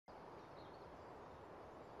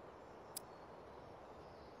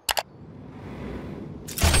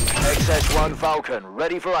XS-1 Falcon,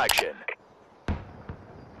 ready for action.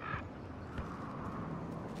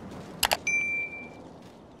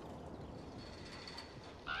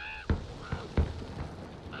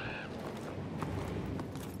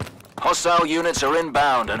 Hostile units are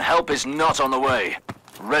inbound and help is not on the way.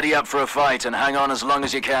 Ready up for a fight and hang on as long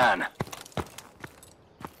as you can.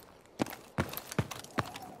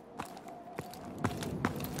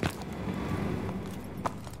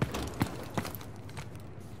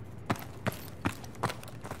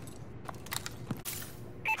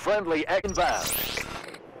 Friendly inbound.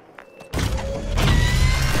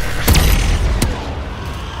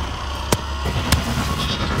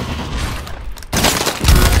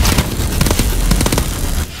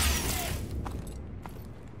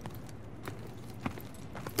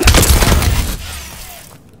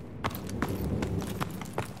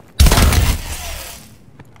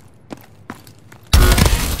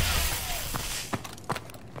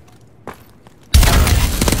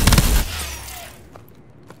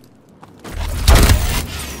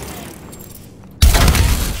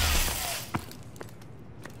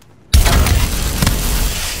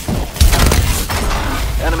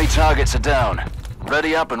 Enemy targets are down.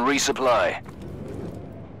 Ready up and resupply.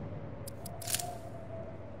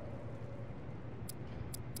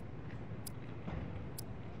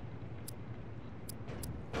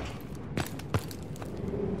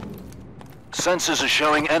 Sensors are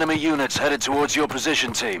showing enemy units headed towards your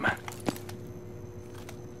position, team.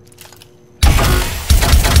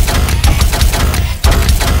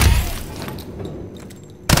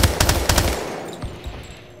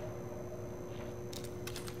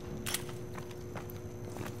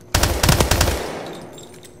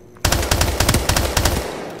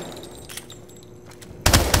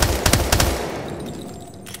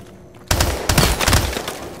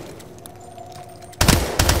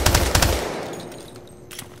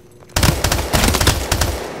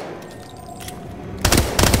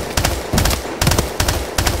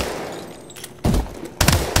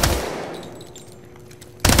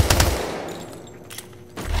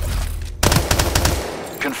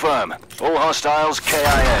 Confirm. All hostiles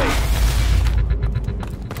KIA.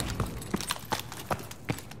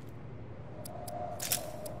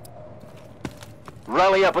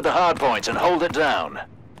 Rally up at the hard point and hold it down.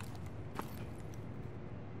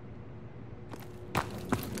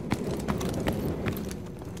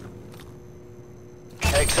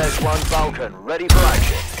 XS-1 Falcon, ready for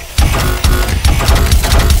action.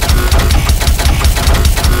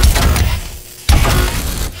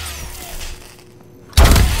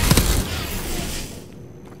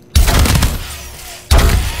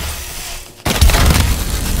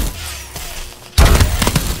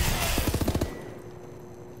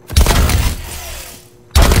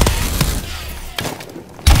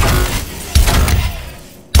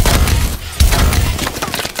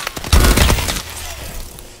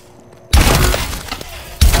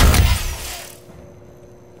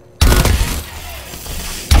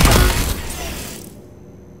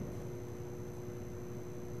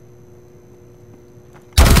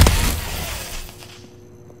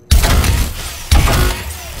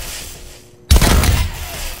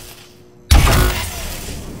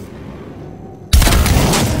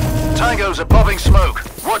 Tangos are popping smoke.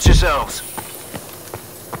 Watch yourselves.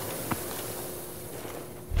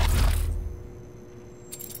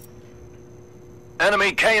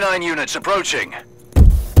 Enemy K9 units approaching.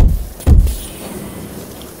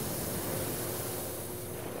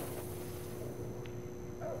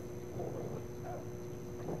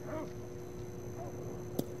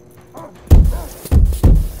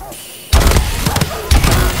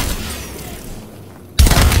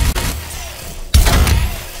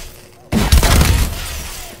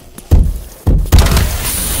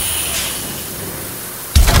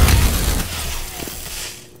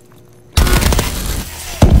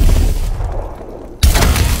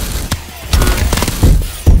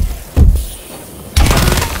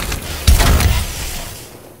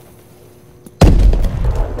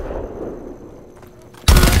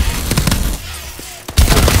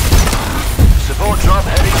 Drop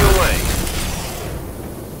headed your way.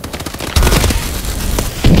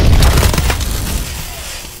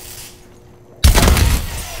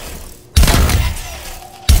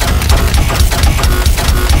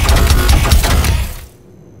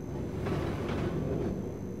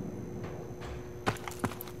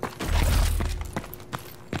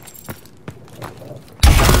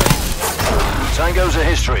 Tango's a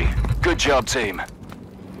history. Good job, team.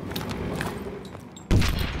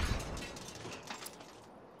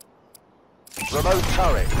 Remote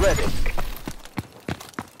turret ready.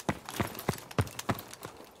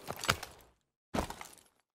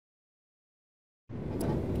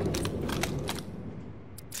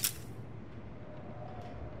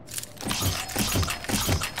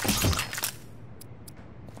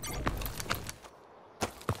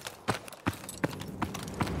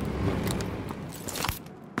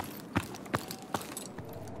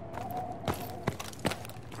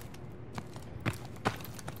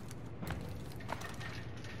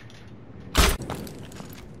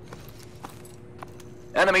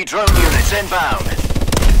 Enemy drone units inbound.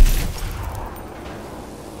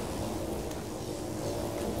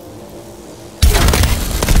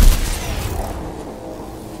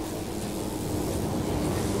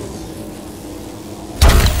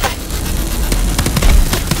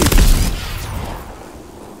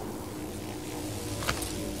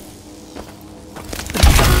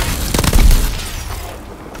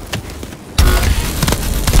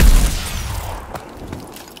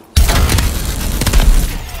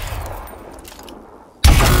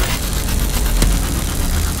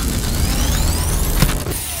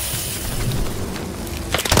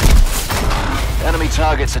 Enemy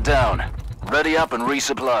targets are down. Ready up and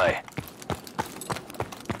resupply.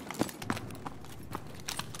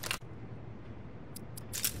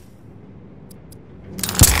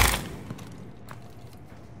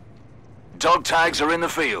 Dog tags are in the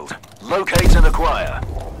field. Locate and acquire.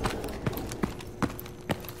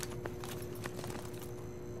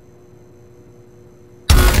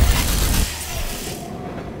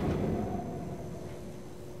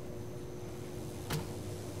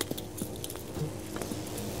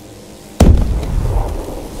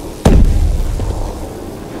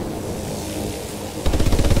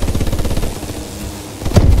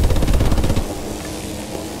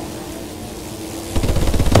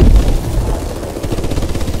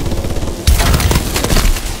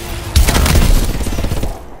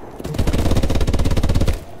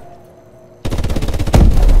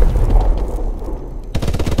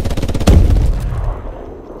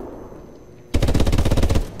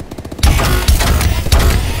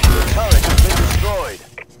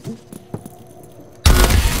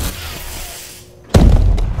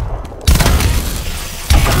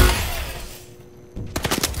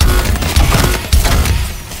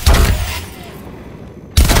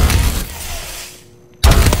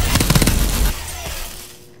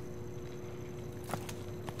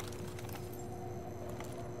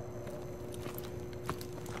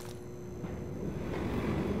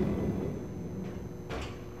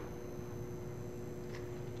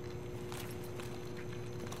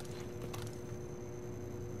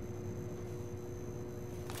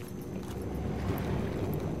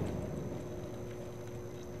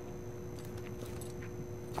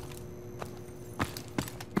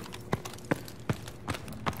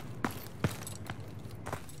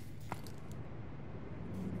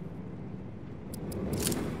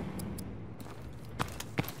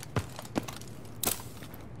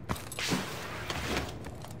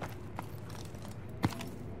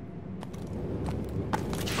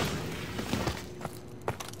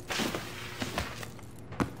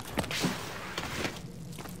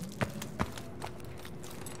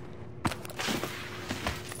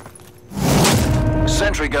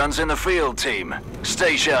 Sentry guns in the field, team.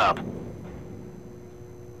 Stay sharp.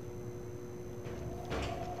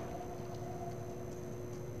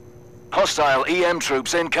 Hostile EM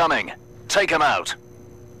troops incoming. Take them out.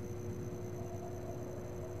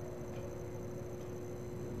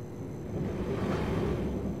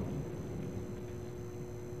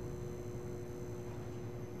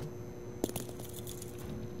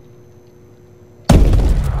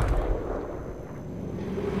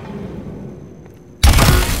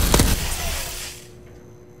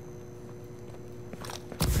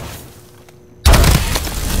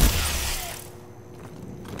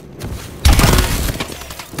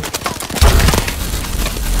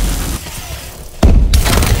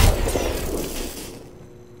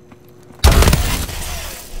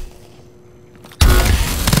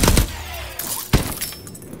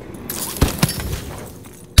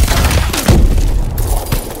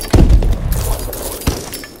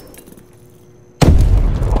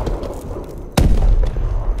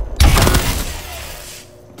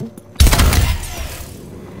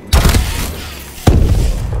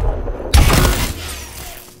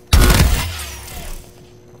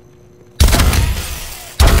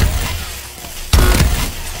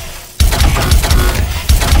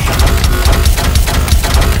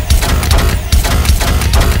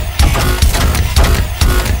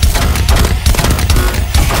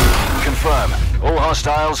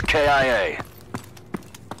 Hostiles KIA.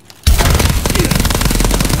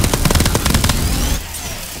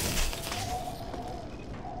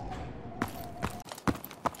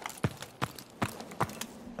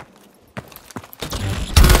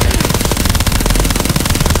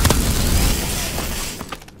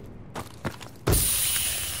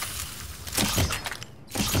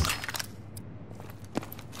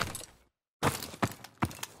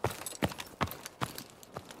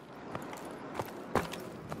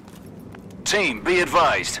 Team, be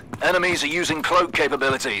advised. Enemies are using cloak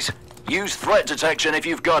capabilities. Use threat detection if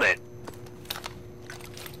you've got it.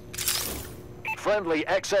 Friendly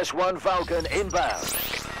XS-1 Falcon inbound.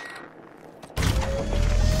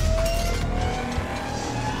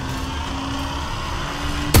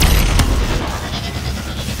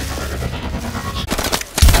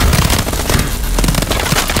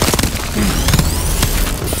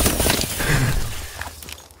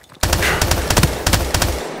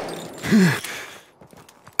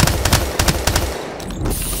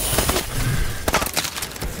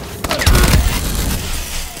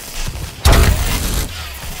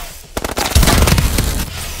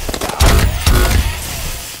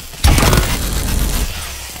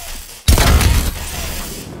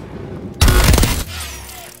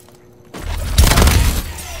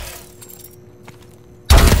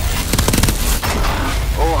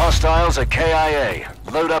 Hostiles are KIA.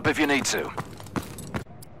 Load up if you need to.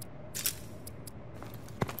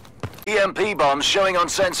 EMP bombs showing on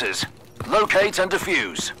sensors. Locate and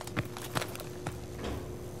defuse.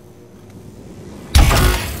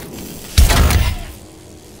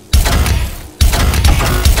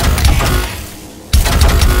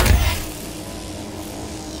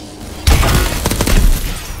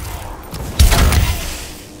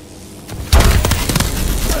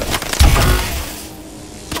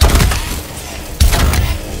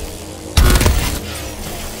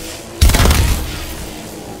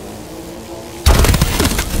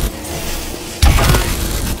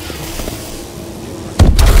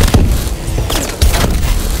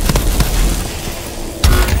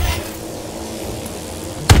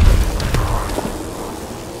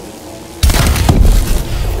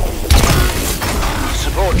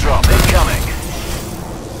 Drop incoming.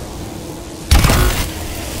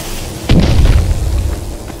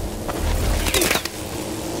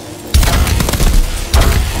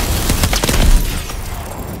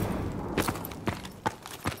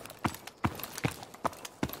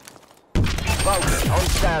 Falcon on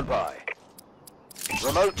standby.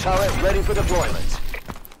 Remote turret ready for deployment.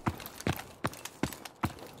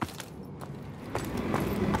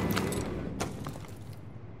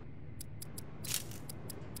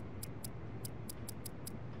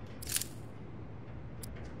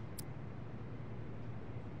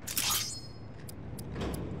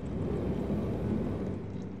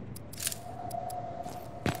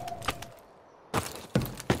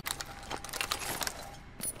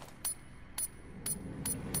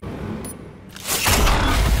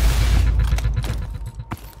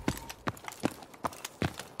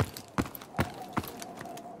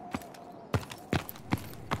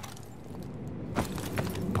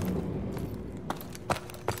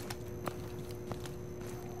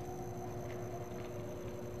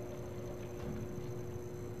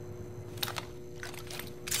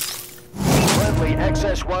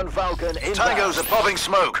 XS-1 Falcon inbound. Tangos are popping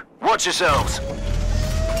smoke. Watch yourselves.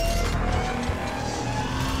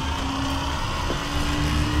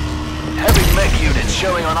 Heavy mech units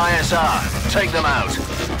showing on ISR. Take them out.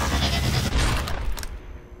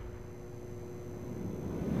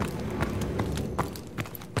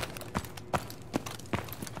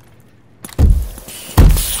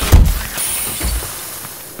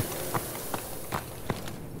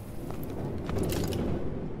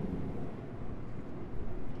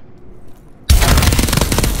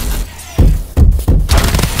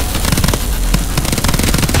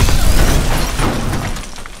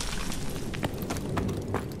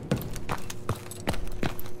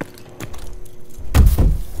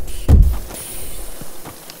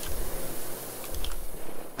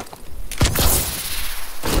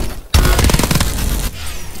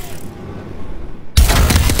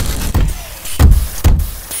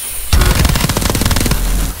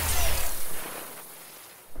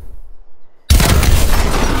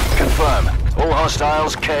 All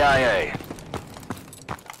hostiles KIA.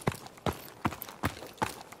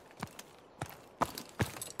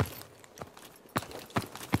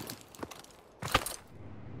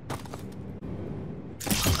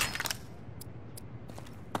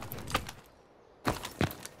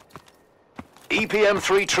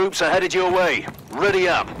 EPM-3 troops are headed your way. Ready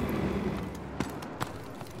up.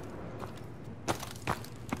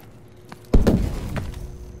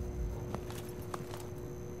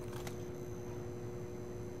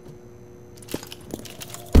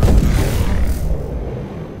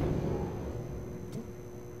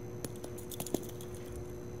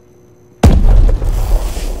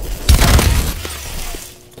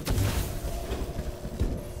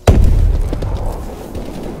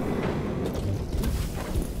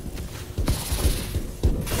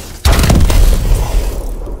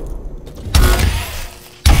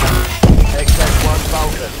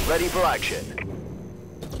 Ready for action.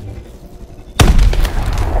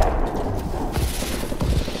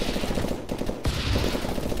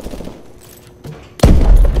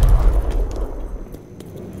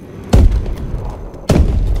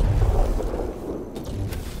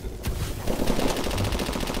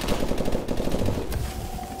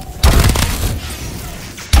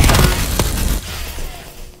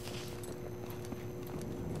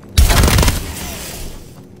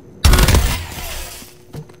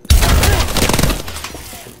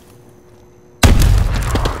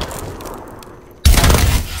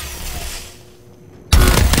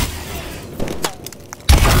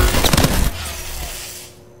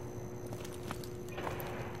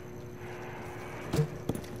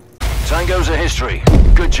 Tango's a history.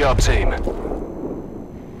 Good job, team.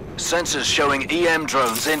 Sensors showing EM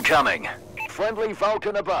drones incoming. Friendly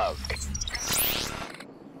Falcon above.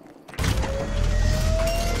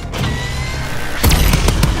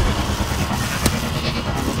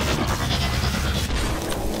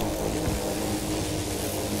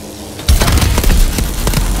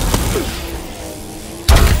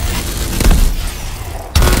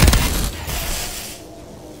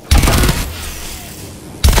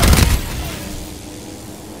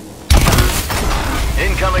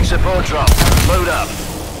 Incoming support drop. Load up.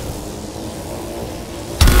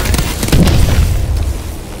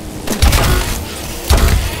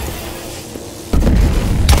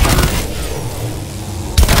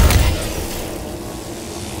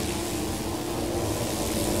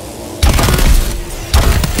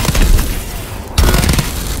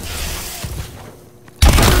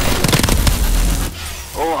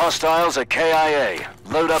 All hostiles are KIA.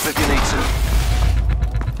 Load up if you need to.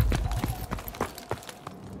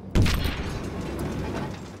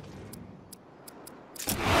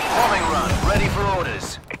 Ready for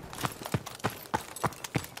orders.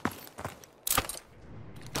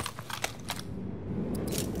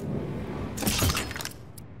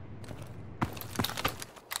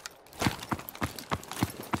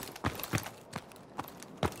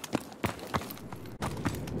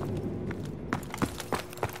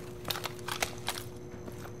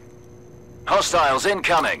 Hostiles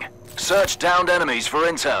incoming. Search downed enemies for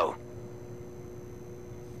intel.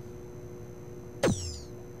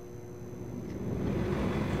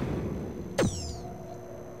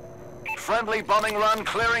 Friendly bombing run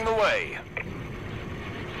clearing the way.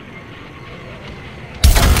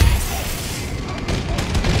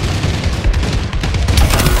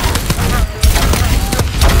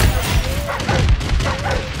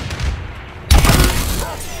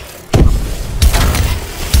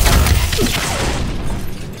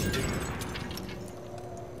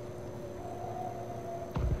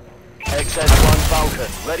 XS-1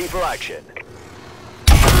 Falcon, ready for action.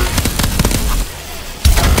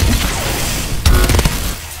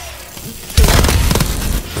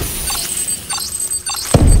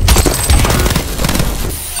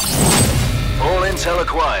 Intel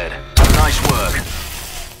acquired. Nice work.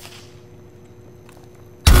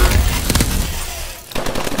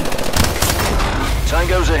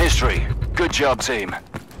 Tango's a history. Good job, team.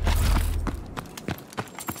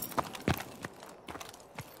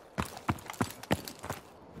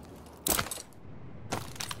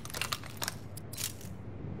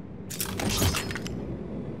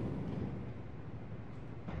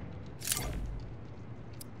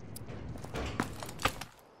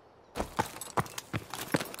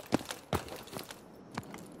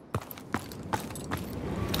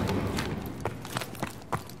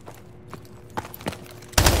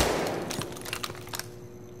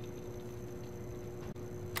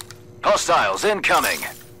 Hostiles incoming.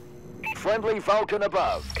 Friendly Falcon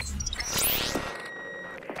above.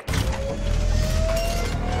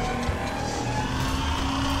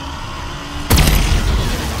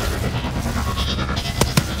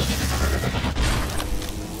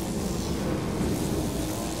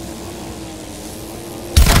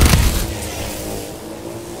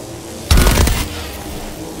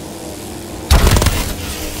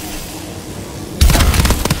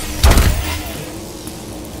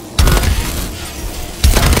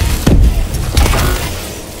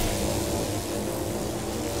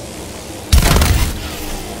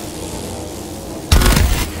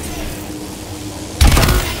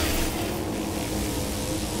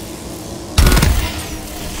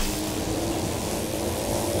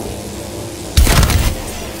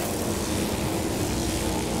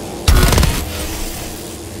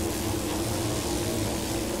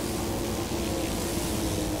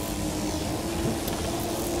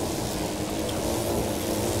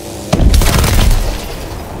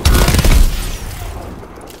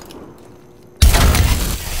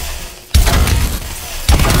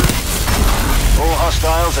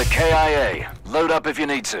 Hostiles are KIA. Load up if you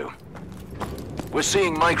need to. We're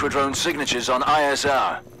seeing microdrone signatures on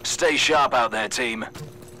ISR. Stay sharp out there, team.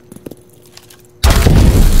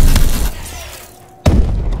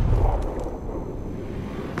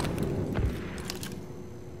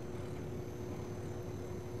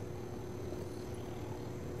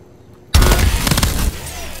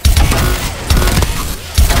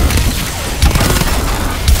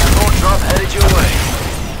 Support drop headed your way.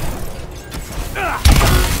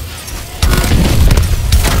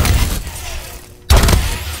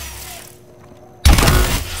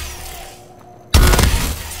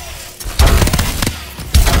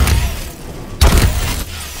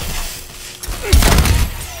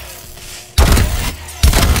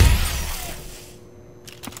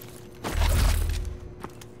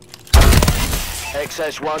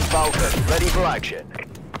 XS-1 Falcon, ready for action.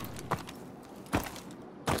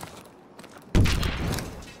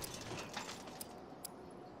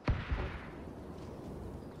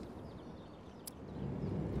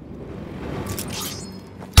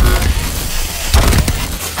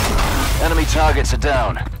 Enemy targets are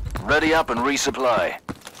down. Ready up and resupply.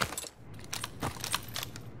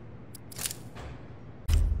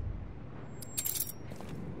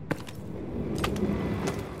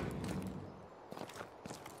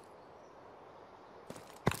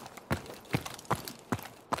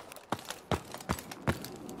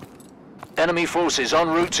 Enemy forces en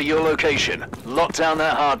route to your location. Lock down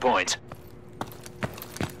that hardpoint.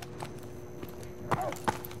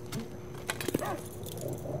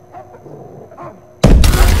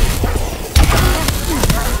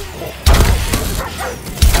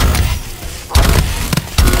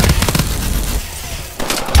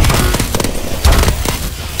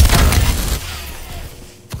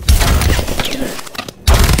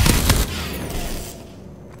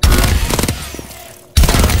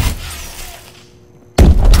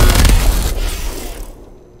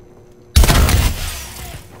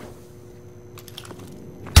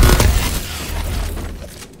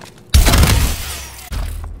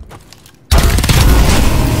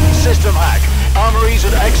 System hack. Armories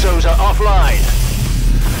and exos are offline.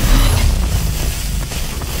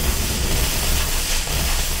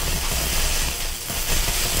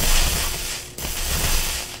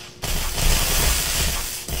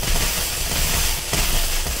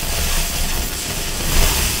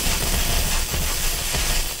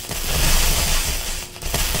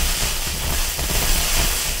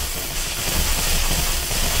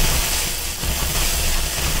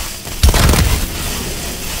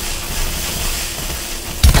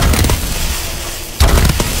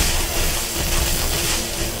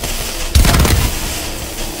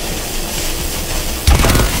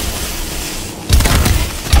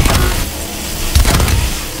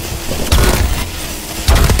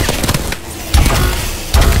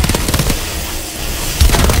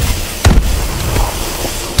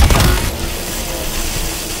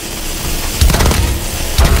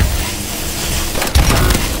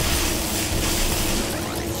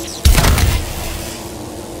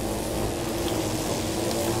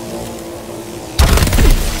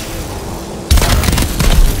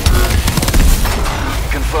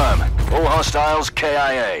 Confirm. All hostiles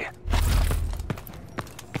KIA.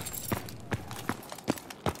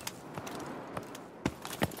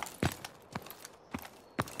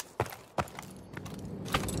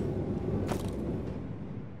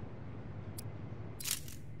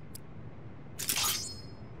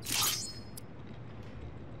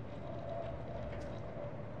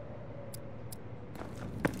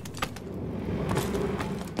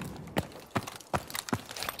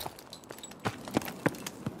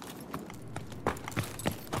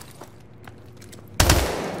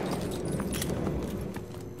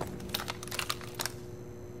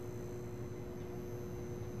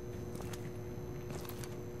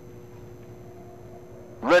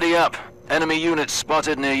 Ready up. Enemy units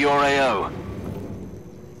spotted near your AO.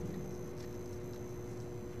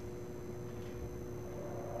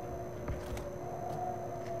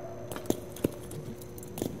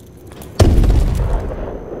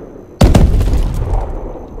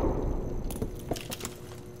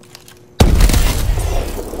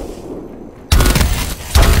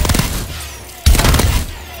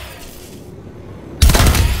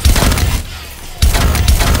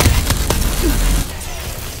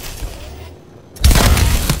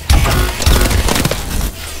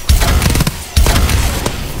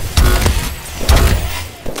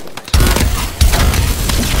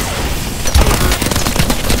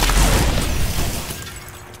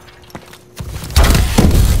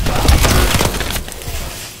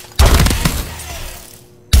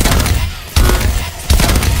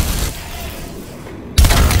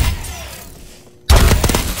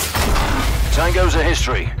 Tango's a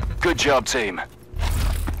history. Good job, team.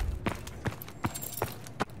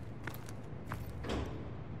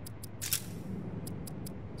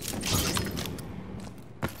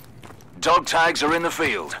 Dog tags are in the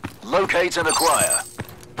field. Locate and acquire.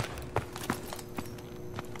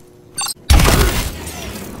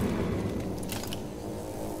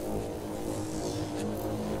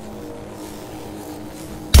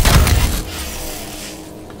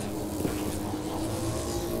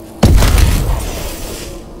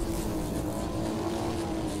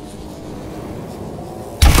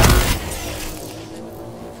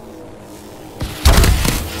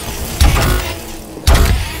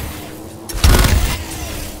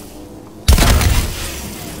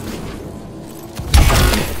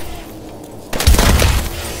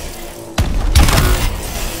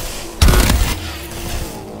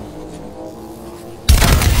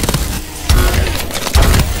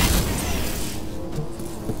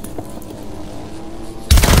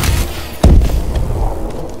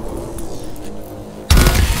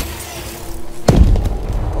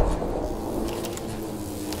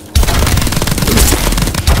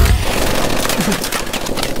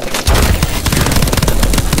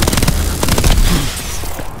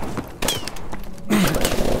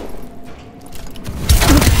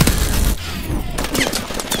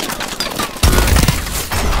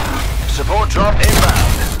 Support drop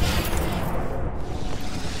inbound.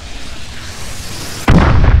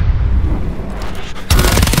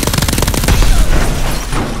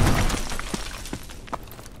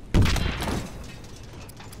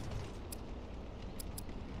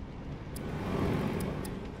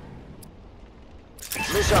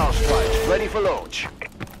 Missile strikes ready for launch.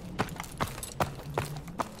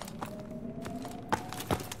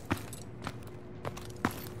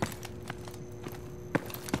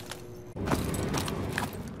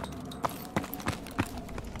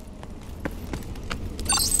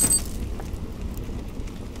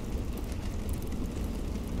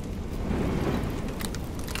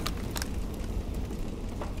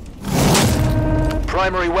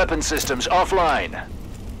 Primary weapon systems offline.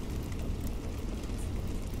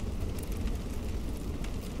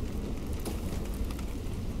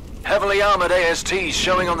 Heavily armored ASTs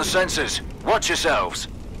showing on the sensors. Watch yourselves.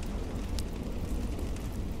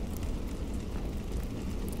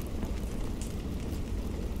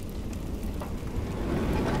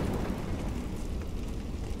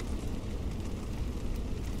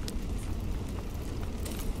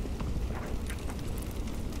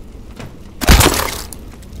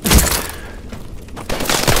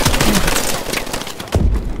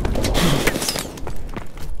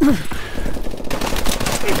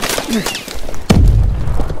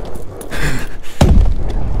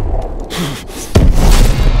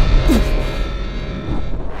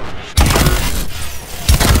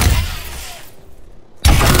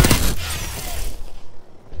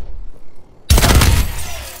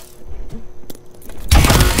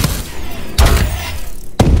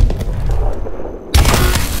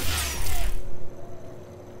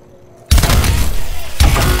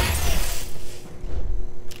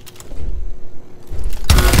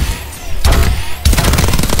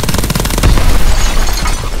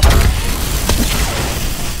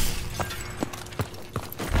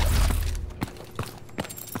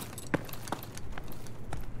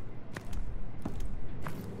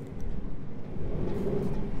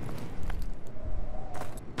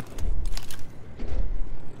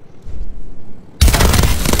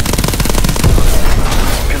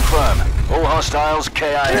 All hostiles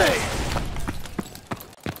KIA.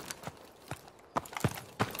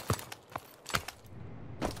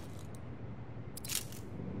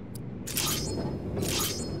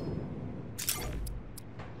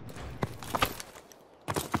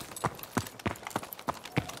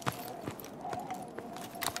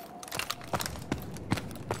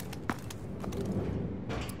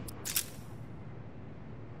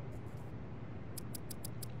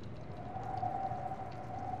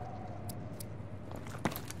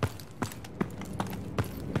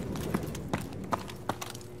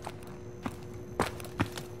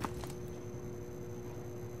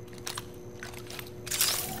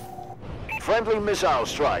 Friendly missile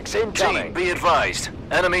strikes incoming. Team, be advised.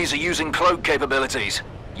 Enemies are using cloak capabilities.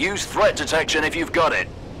 Use threat detection if you've got it.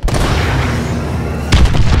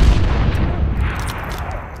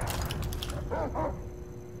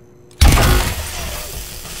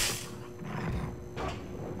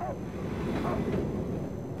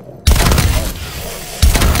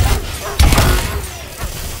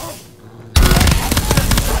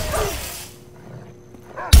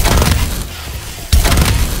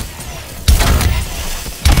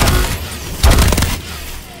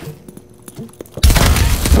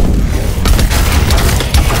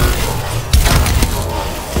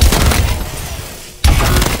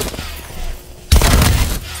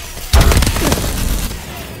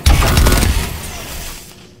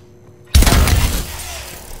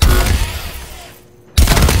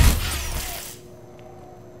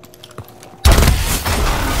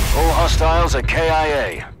 Hostiles are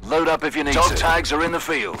KIA. Load up if you need to. Dog tags are in the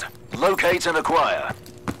field. Locate and acquire.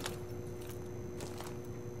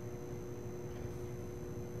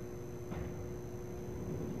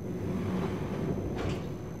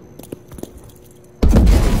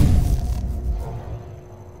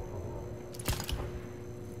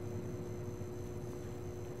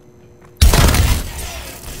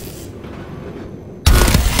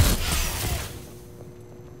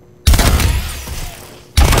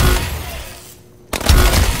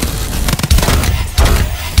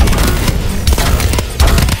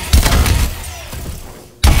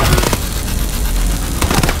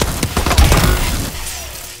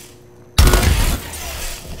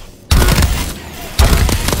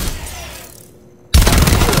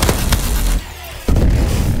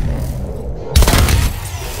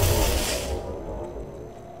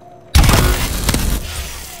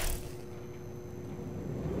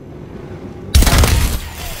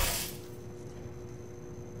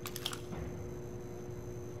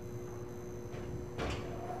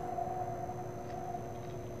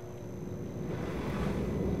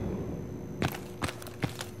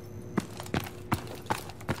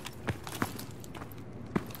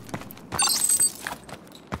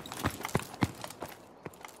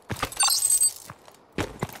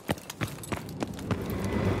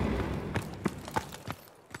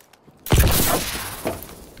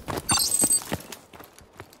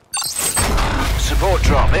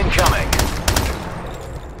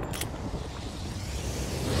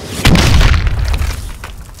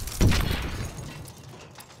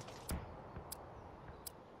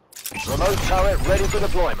 Remote turret ready for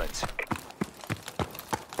deployment.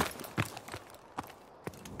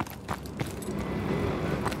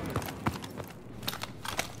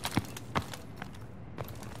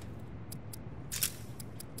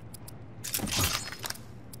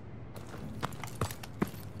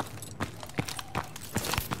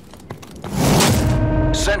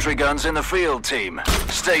 Sentry guns in the field, team.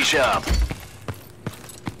 Stay sharp.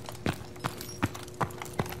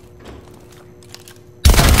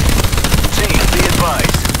 Team, be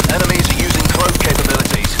advised. Enemies are using cloak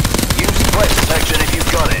capabilities. Use threat detection if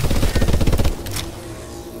you've got it.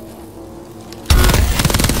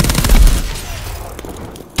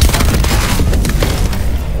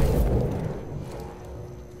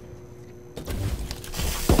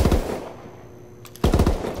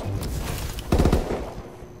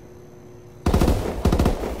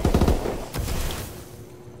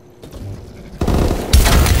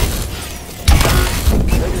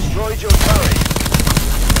 Destroyed your turret.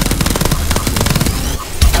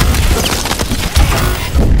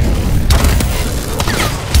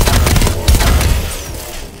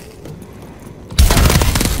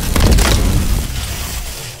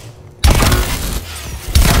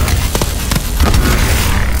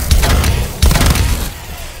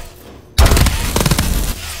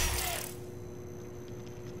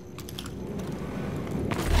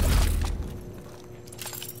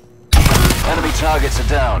 Enemy targets are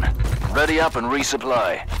down. Ready up and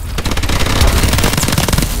resupply.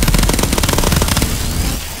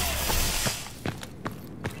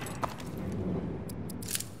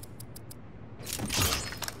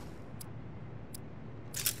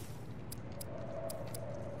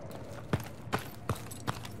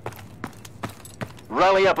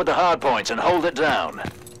 Rally up at the hard points and hold it down.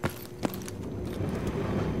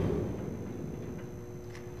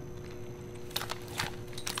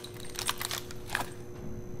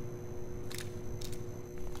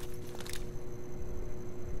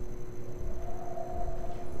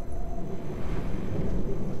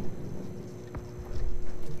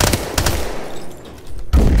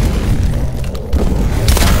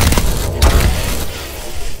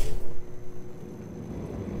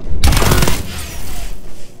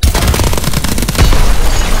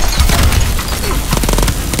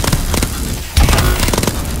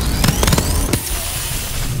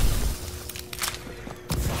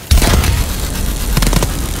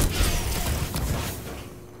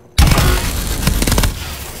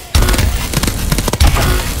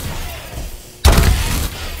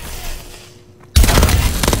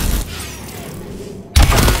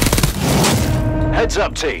 Heads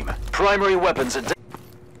up, team. Primary weapons are down.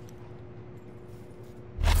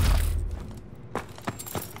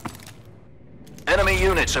 Enemy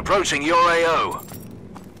units approaching your AO.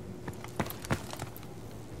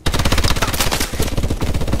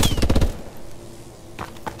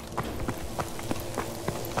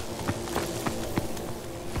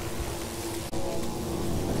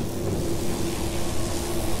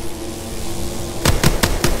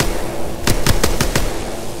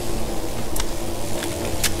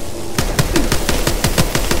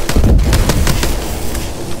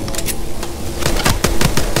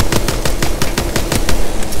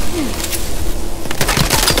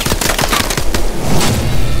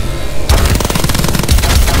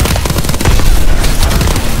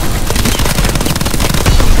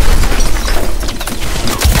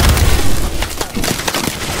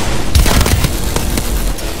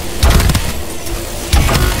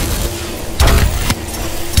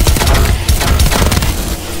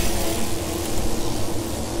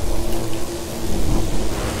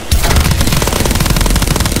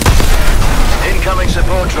 Incoming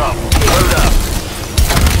support drop. Load up.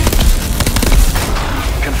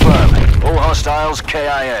 Confirm. All hostiles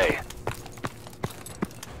KIA.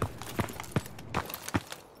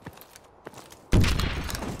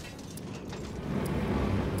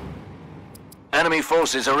 Enemy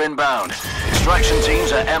forces are inbound. Extraction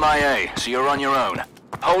teams are MIA, so you're on your own.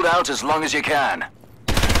 Hold out as long as you can.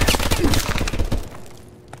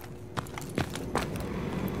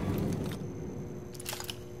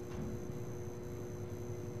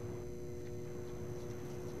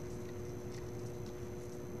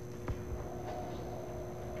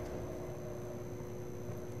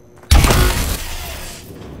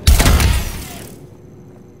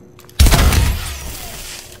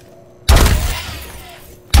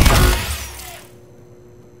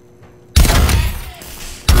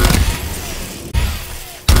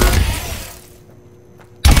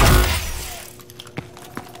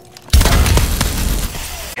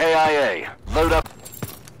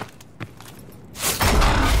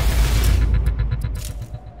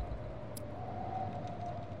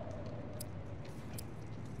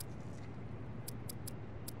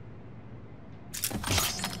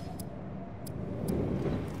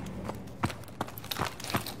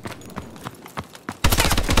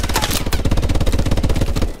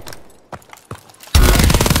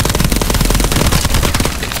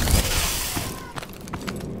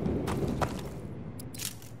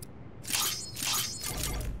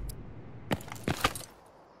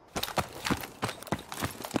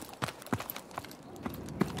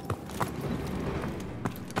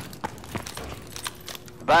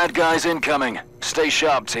 Bad guys incoming. Stay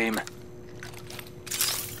sharp, team.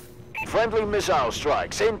 Friendly missile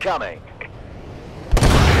strikes incoming.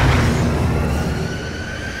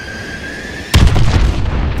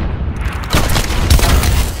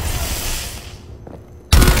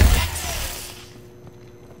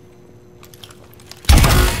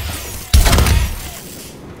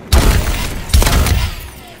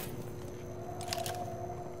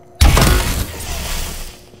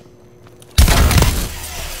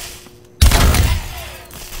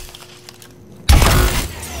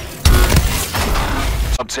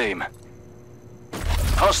 Team.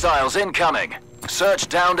 Hostiles incoming. Search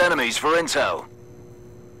downed enemies for intel.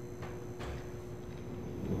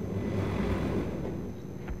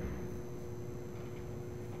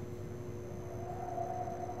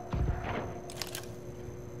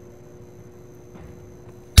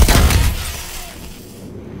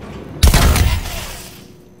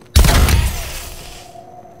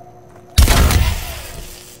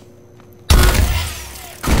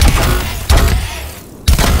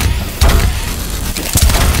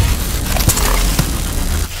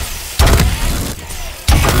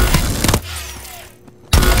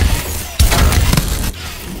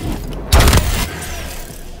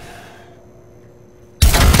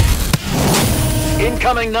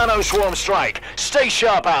 Incoming nano-swarm strike. Stay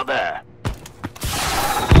sharp out there.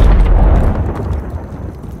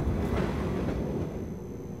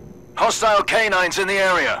 Hostile canines in the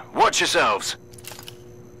area. Watch yourselves.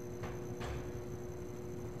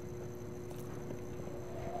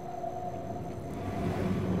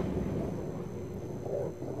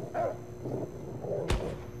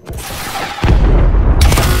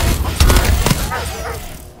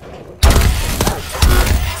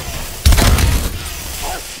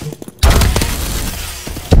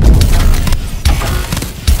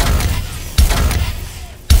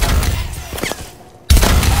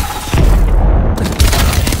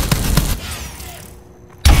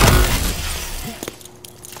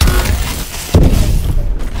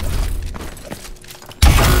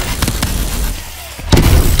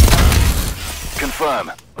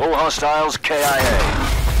 Confirm. All hostiles KIA.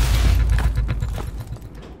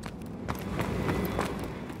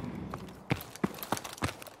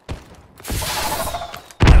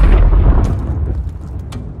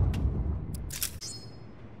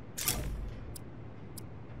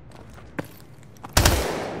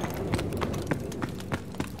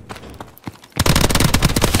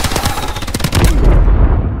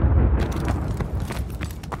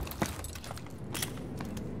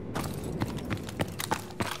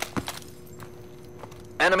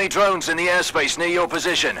 Enemy drones in the airspace near your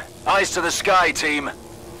position. Eyes to the sky, team.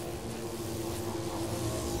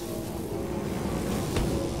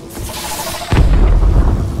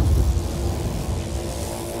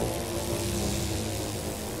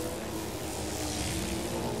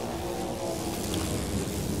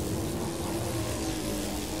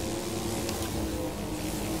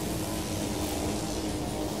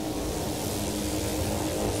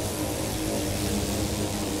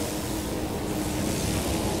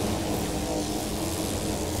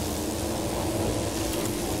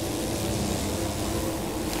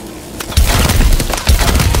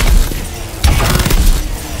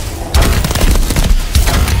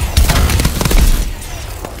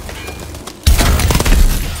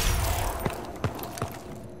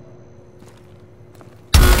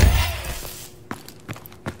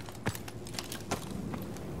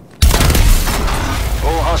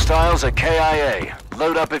 Hostiles are KIA.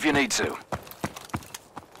 Load up if you need to.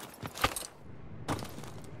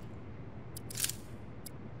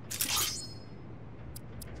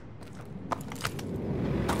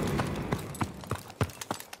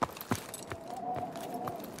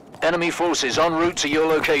 Enemy forces en route to your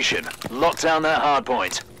location. Lock down that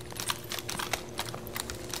hardpoint.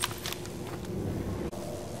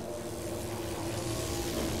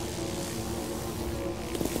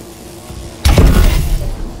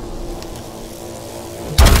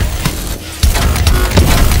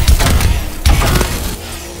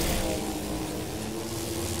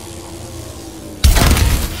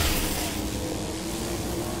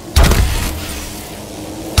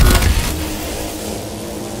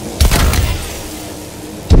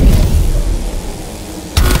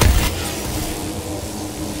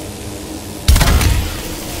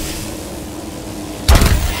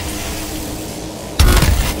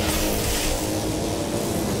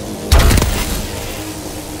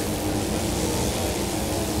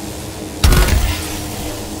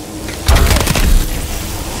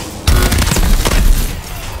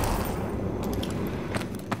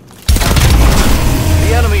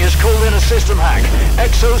 System hack.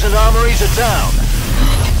 Exos and armories are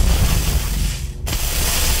down.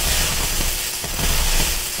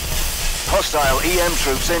 Hostile EM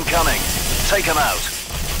troops incoming. Take them out.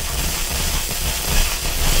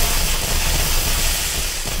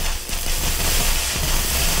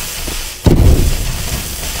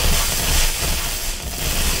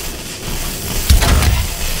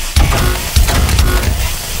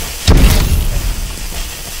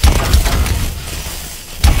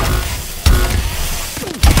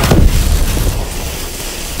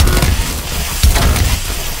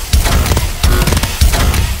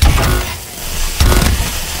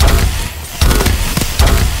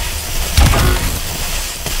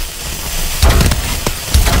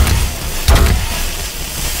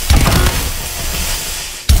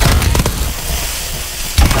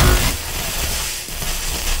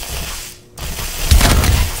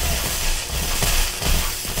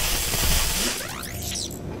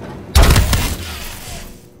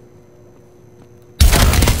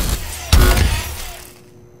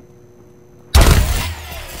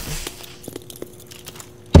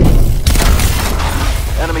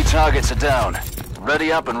 Enemy targets are down.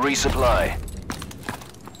 Ready up and resupply.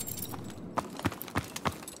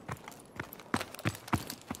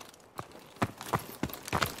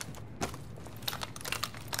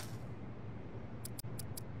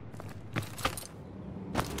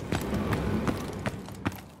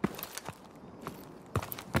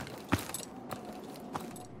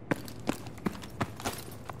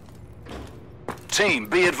 Team,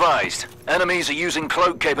 be advised. Enemies are using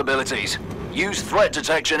cloak capabilities. Use threat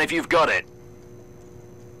detection if you've got it.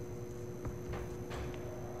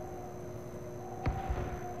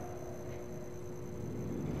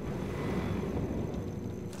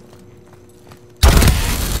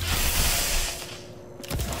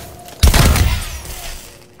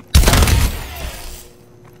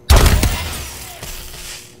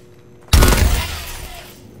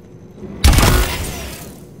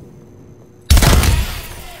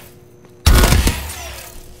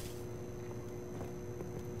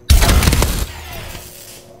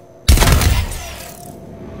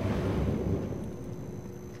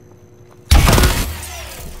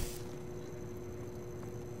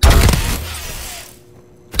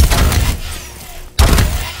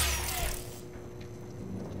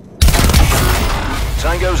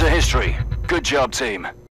 Tango's a history. Good job, team.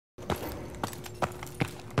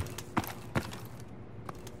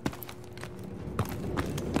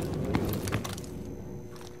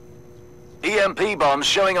 EMP bombs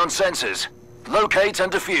showing on sensors. Locate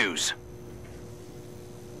and defuse.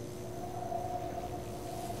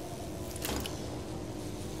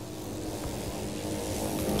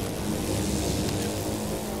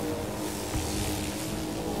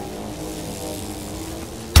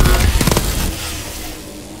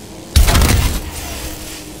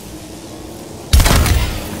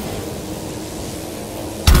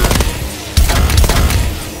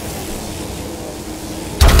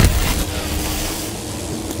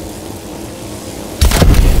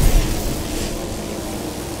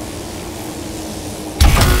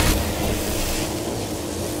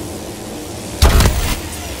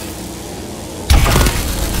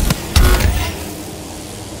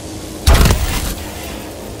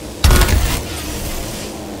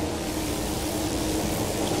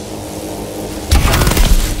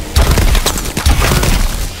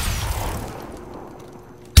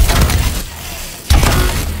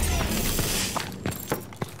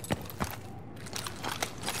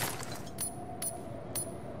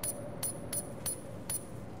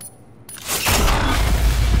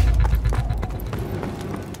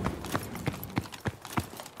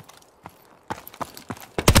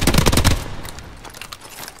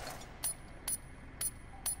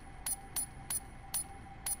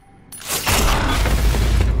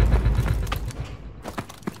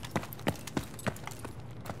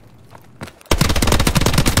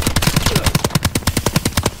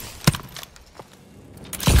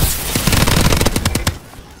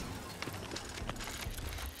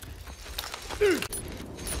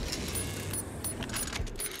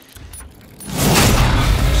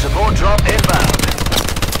 Support drop inbound.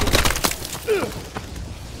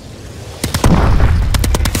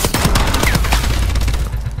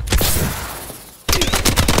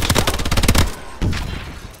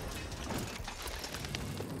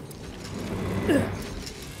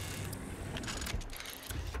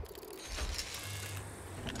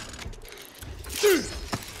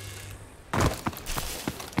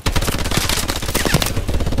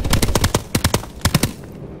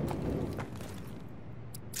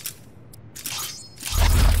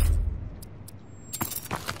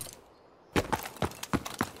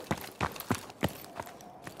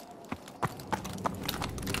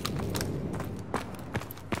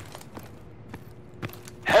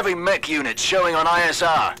 Heavy mech units showing on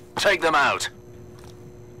ISR. Take them out.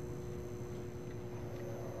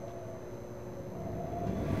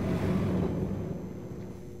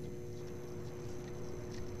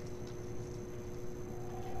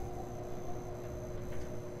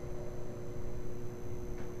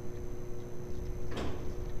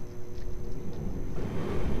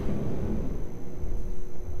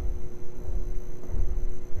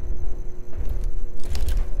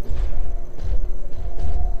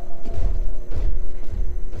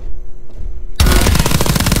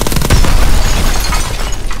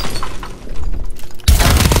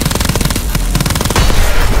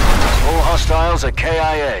 Hostiles at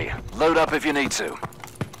KIA. Load up if you need to.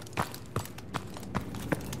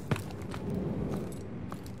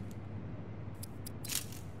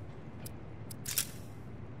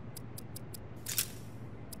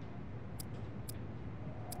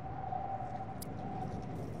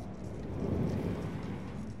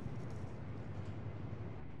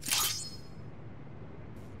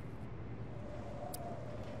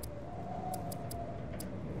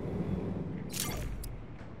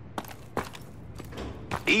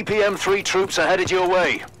 EPM-3 troops are headed your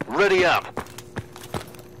way. Ready up.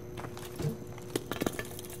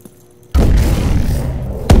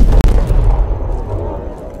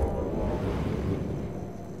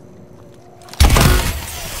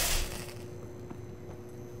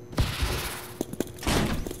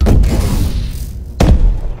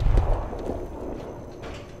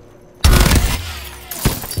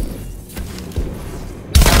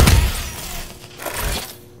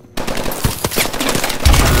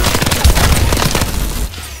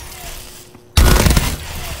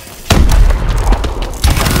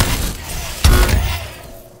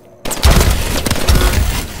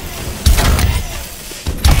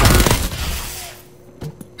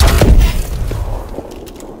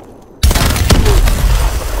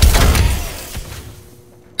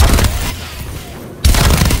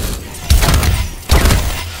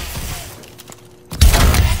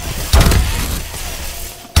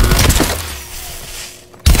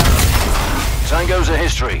 Tango's a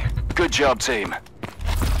history. Good job, team.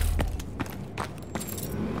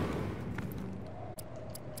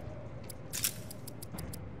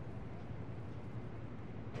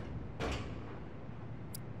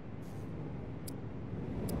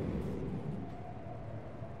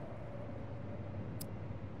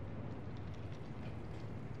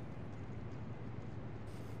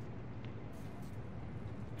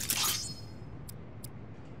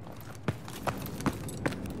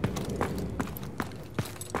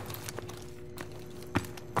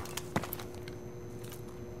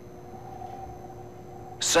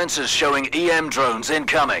 Sensors showing EM drones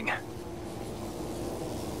incoming.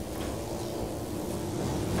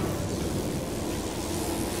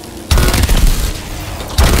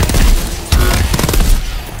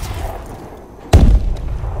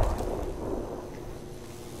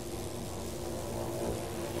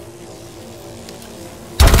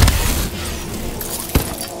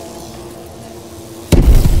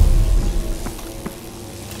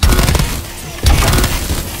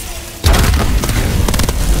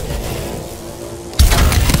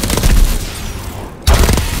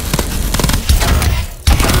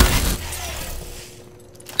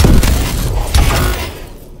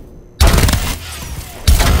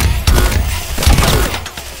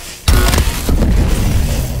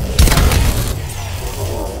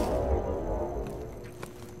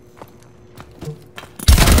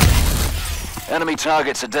 Enemy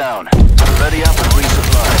targets are down. Ready up and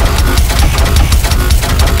resupply.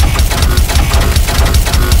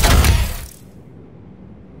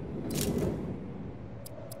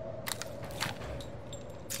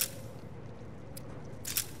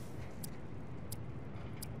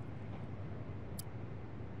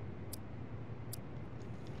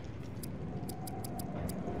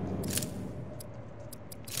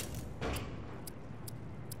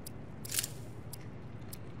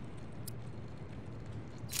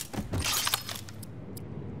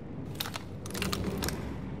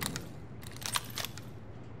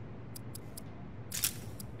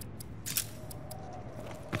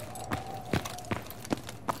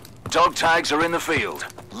 Dog tags are in the field.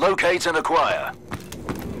 Locate and acquire.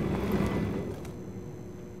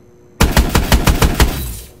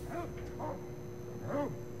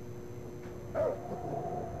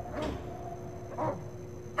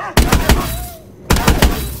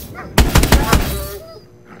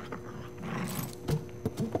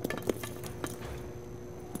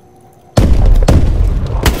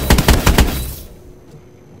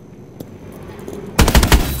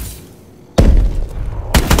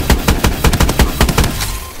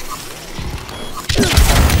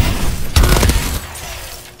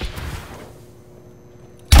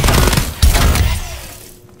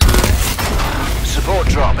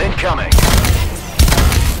 incoming.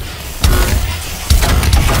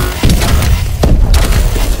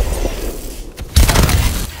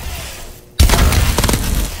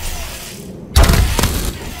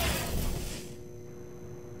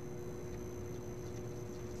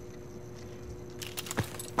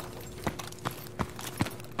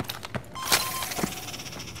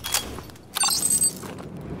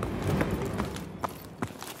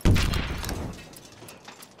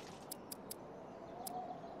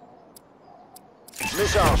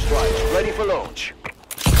 Missile strikes ready for launch.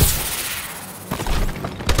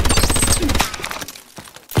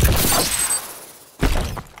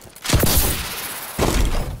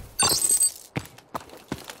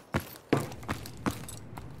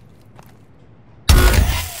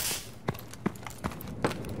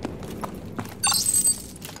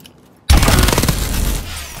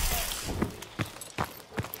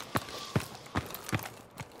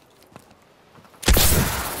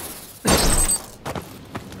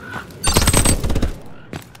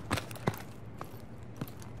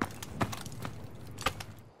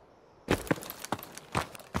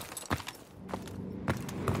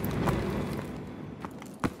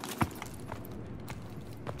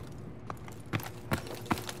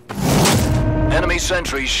 Enemy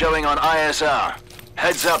sentries showing on ISR.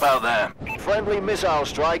 Heads up out there. Friendly missile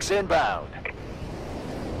strikes inbound.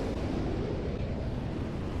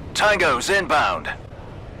 Tango's inbound.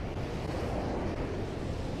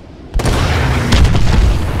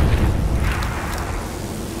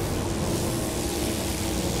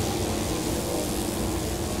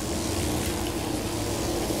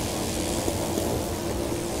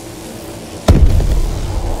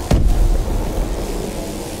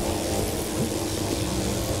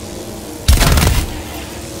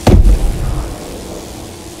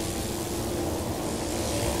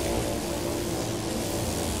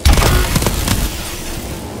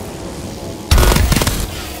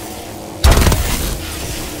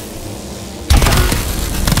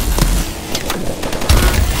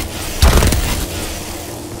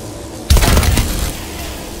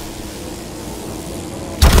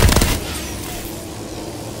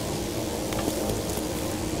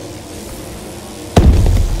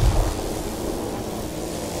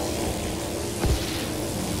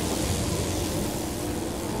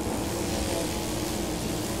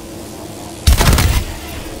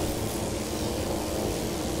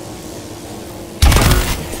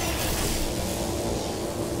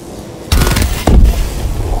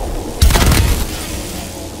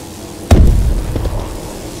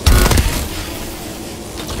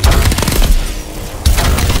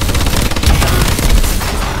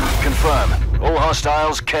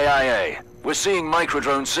 Hostiles KIA. We're seeing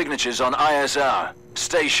microdrone signatures on ISR.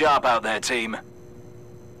 Stay sharp out there, team.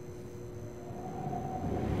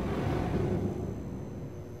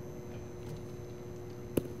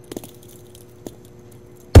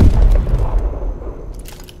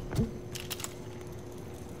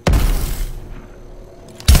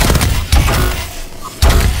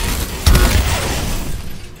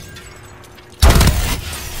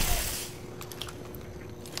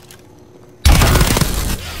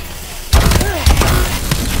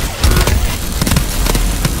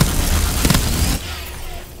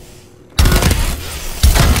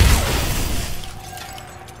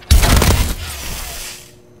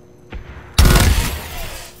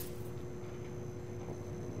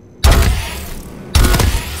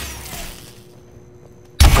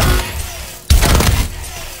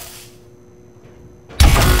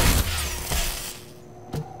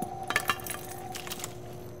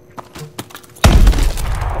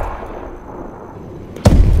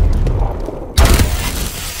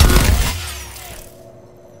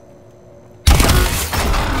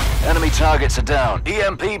 Enemy targets are down.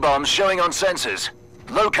 EMP bombs showing on sensors.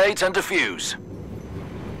 Locate and defuse.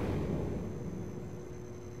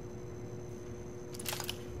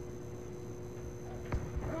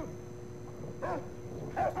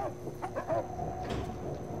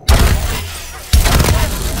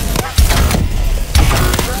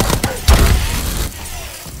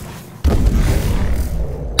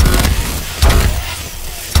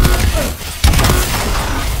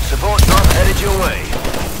 Support drop headed your way.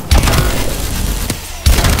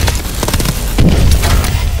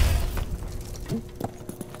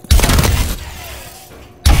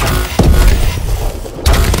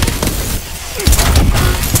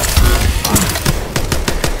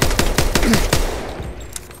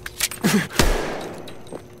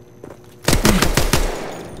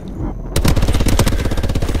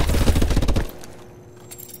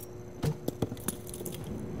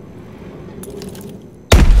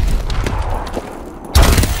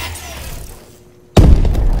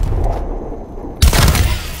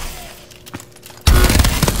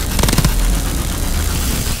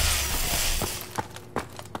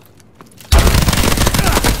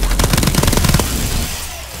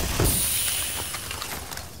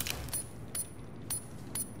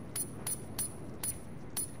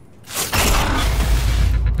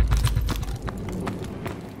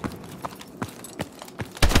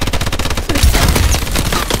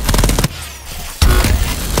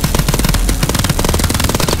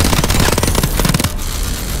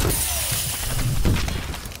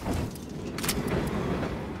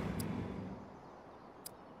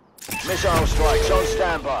 Missile strikes on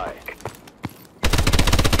standby.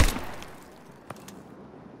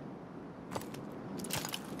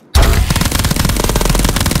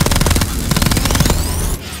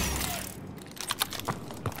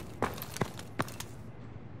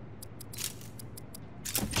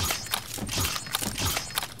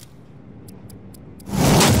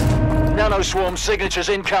 Nano-swarm signatures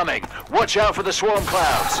incoming. Watch out for the swarm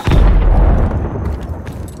clouds.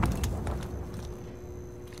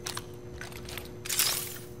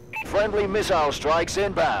 Friendly missile strikes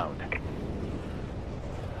inbound.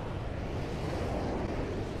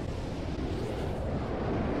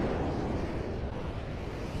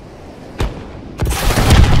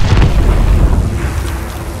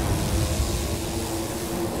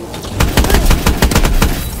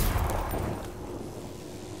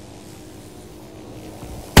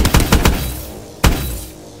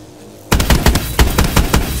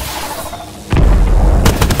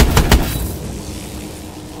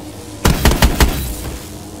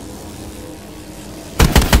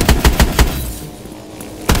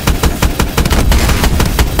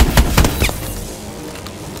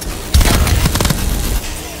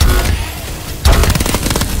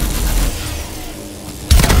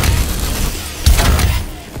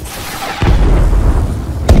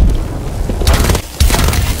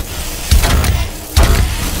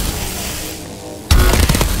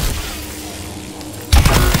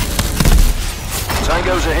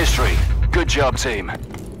 Tango's a history. Good job, team.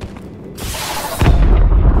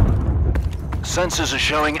 Sensors are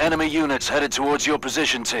showing enemy units headed towards your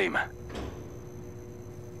position, team.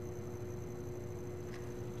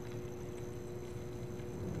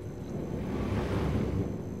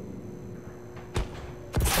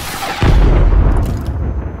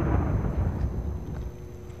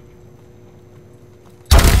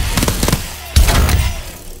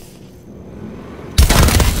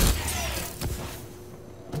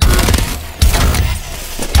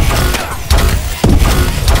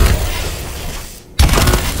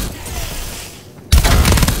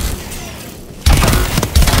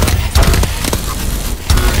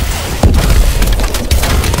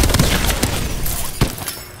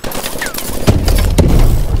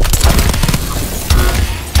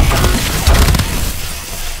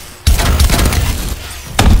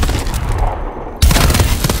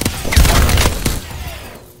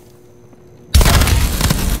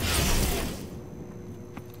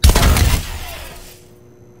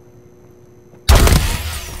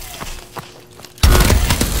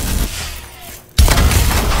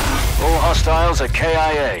 Hostiles at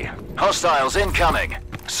KIA. Hostiles incoming.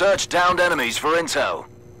 Search downed enemies for intel.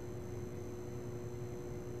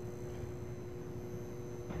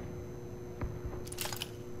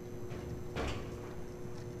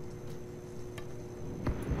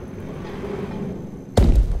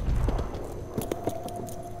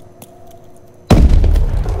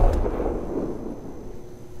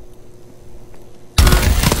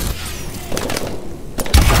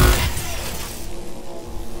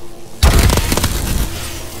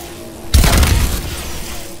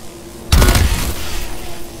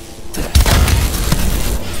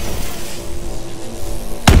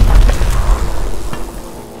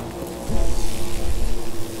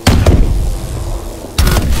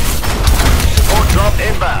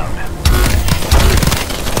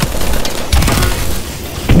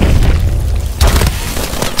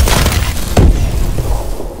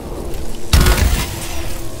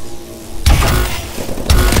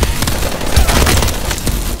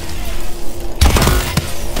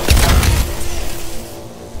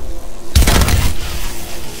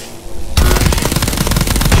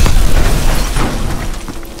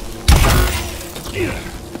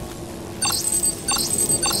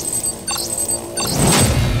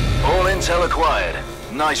 All intel acquired.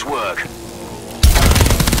 Nice work.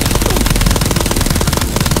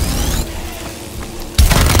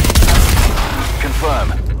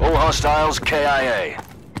 Confirm. All hostiles KIA.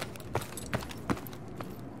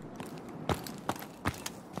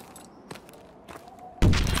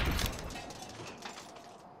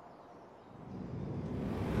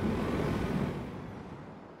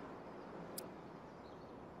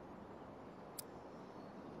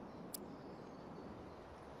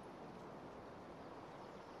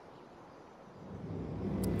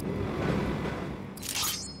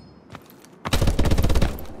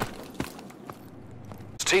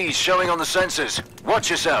 T's showing on the sensors. Watch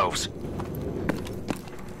yourselves.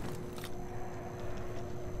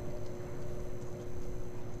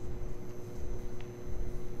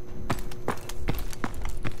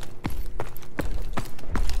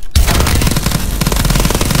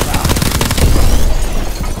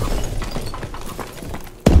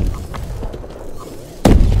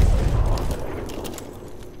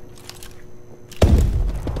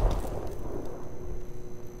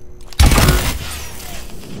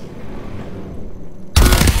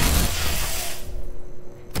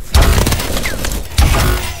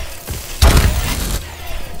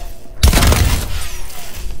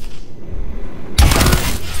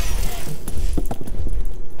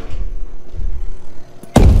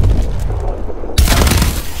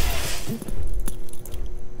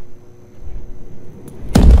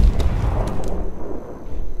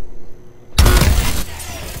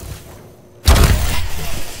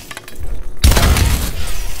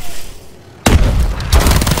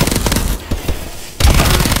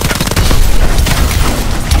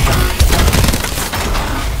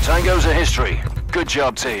 Tango's a history. Good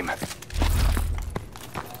job, team.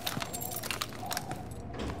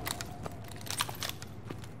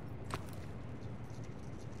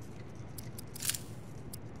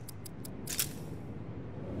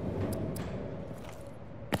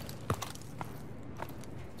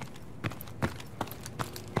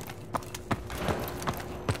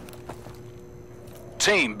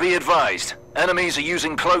 Team, be advised. Enemies are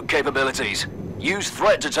using cloak capabilities. Use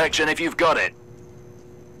threat detection if you've got it.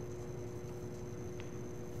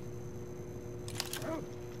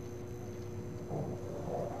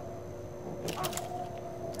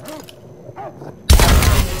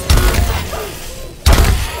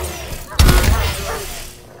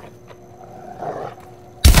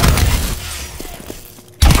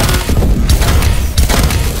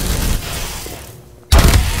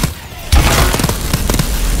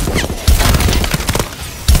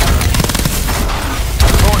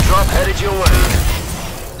 Headed your way.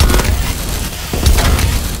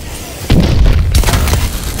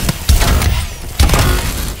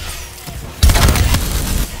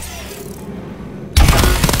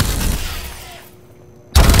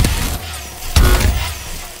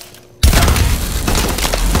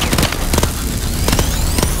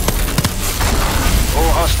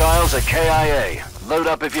 All hostiles are KIA. Load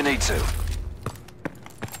up if you need to.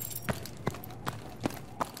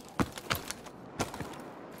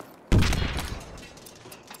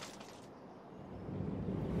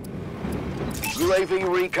 UAV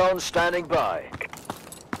recon standing by.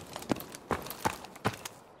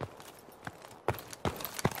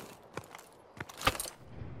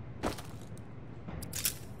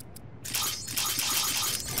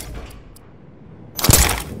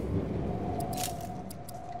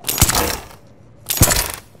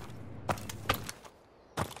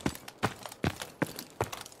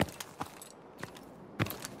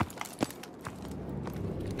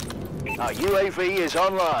 Our UAV is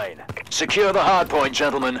online. Secure the hardpoint,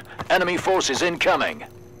 gentlemen. Enemy forces incoming.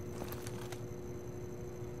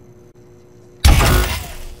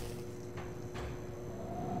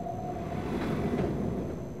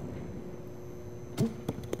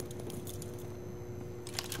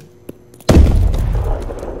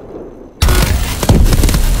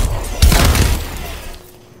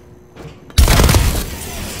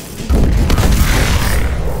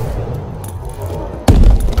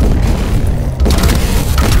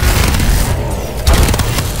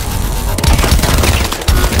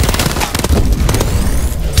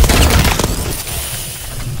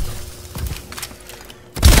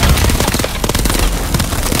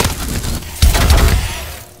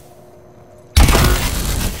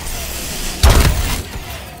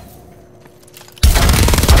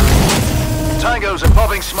 Tangos are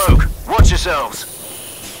popping smoke. Watch yourselves.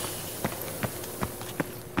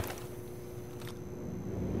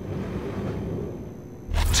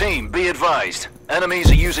 Team, be advised.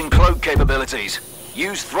 Enemies are using cloak capabilities.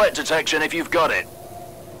 Use threat detection if you've got it.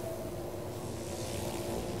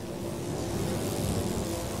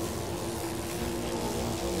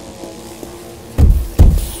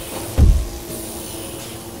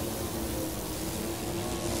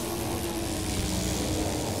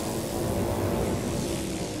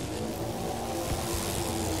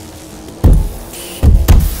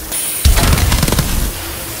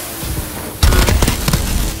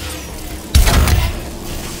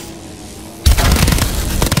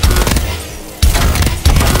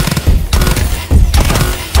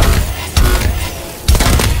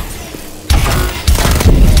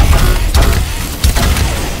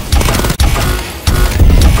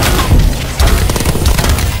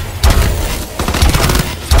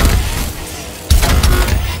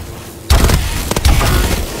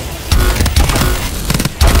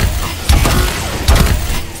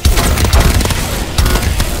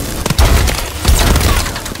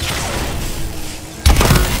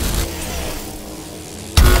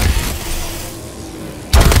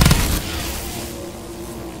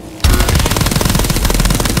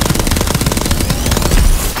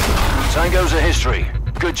 Tango's a history.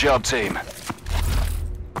 Good job, team.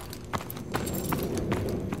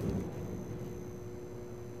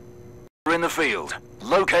 We're in the field.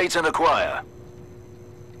 Locate and acquire.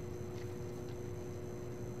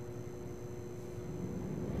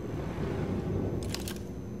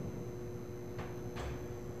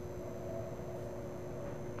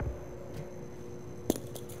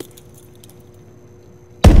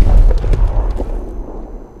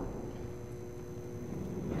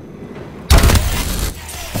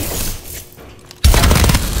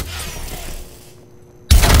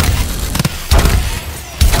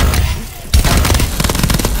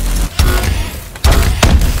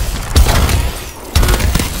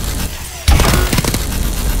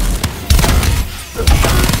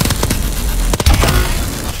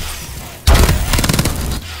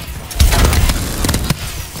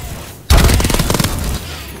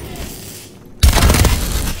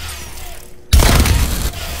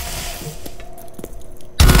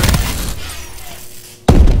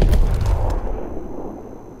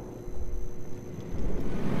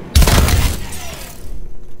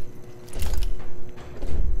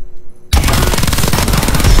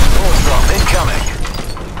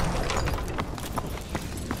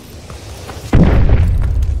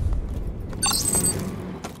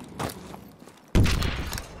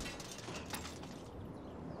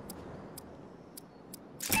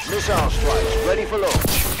 Missile strikes ready for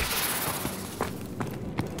launch.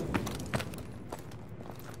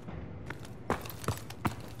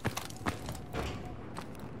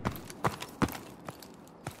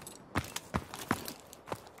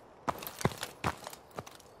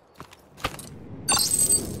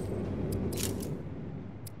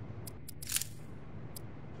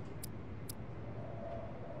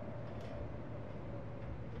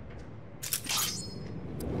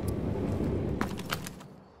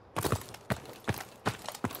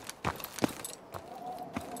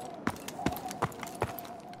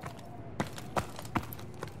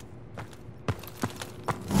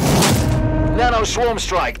 Nano swarm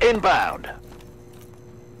strike inbound.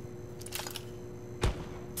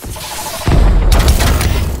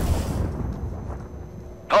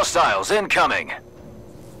 Hostiles incoming.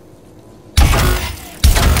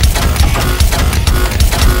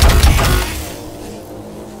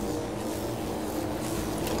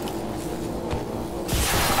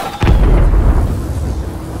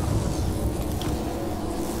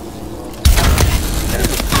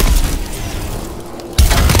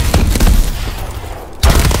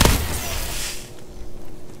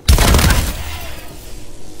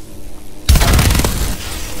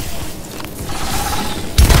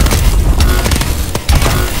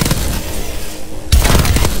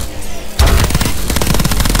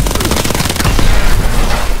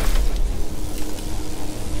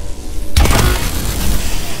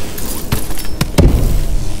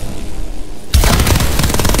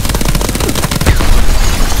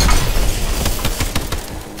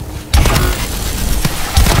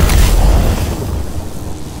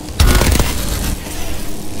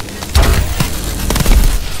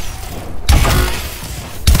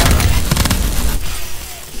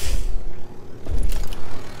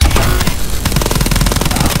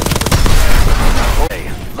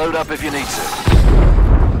 Load up if you need to.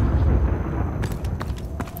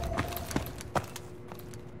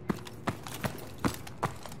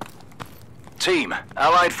 Team,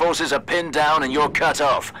 Allied forces are pinned down and you're cut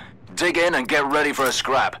off. Dig in and get ready for a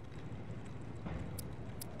scrap.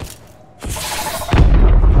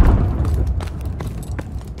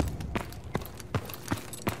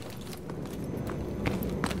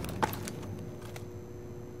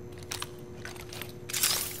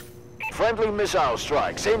 Friendly missile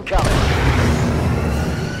strikes incoming.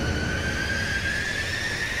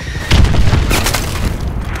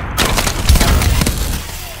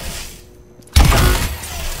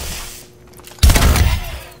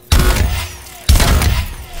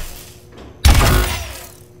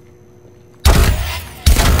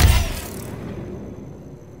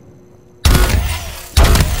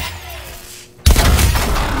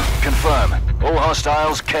 Confirm. All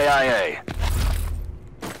hostiles KIA.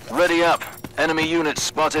 Ready up. Enemy units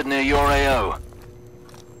spotted near your AO.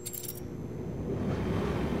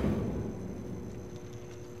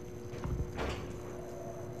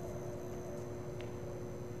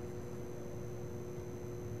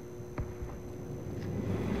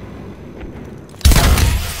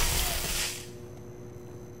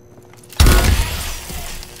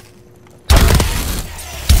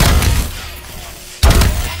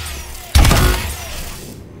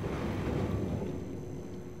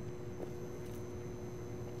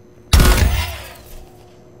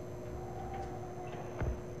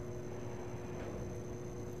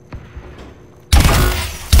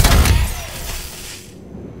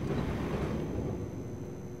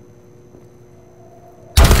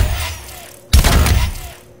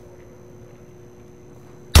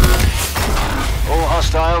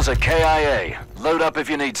 Hostiles are KIA. Load up if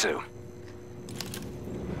you need to.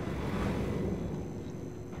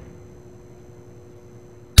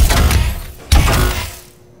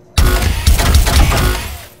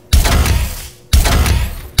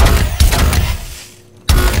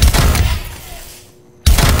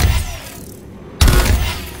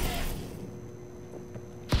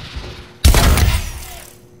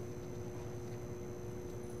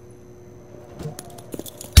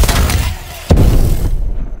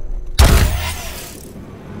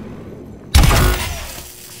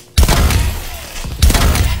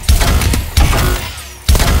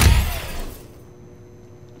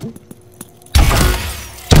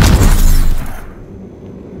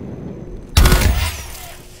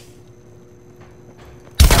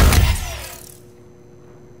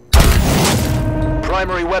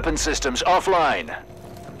 Primary weapon systems offline.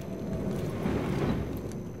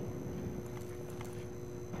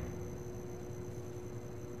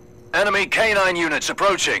 Enemy K9 units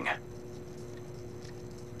approaching.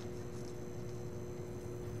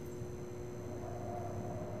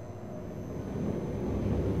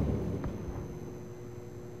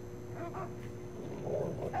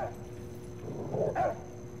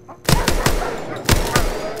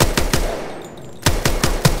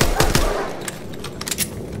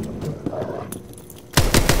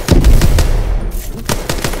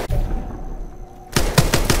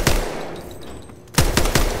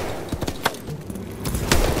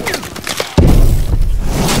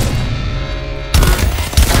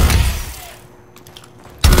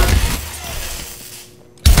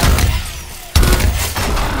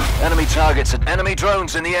 Enemy targets and enemy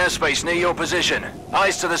drones in the airspace near your position.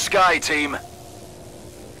 Eyes to the sky, team.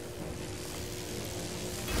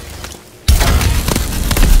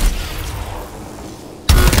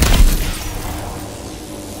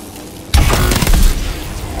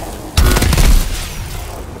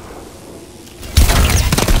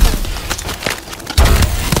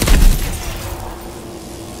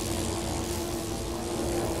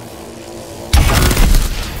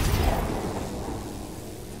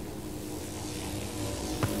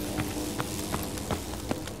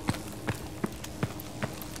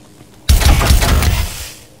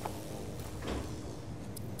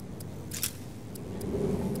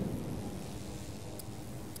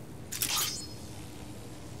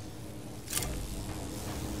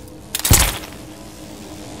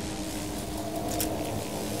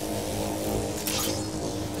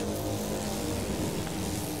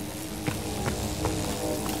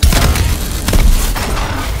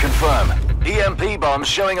 Confirm. EMP bombs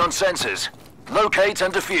showing on sensors. Locate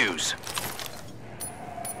and defuse.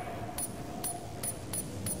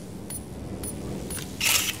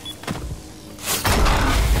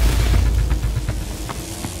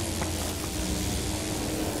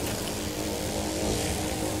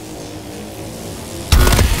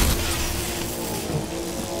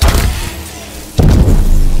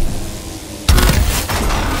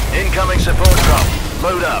 Incoming support drop.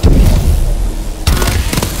 Load up.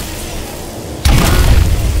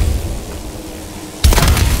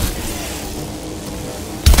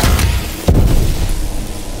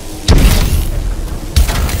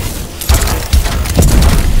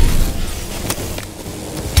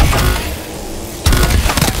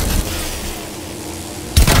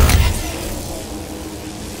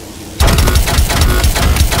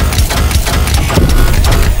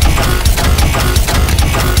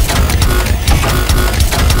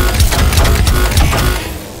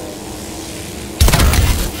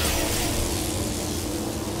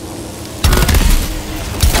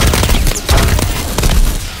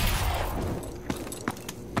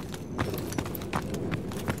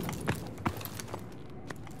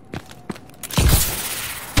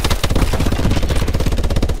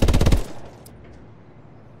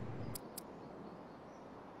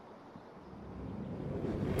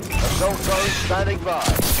 Assault drone standing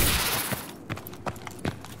by.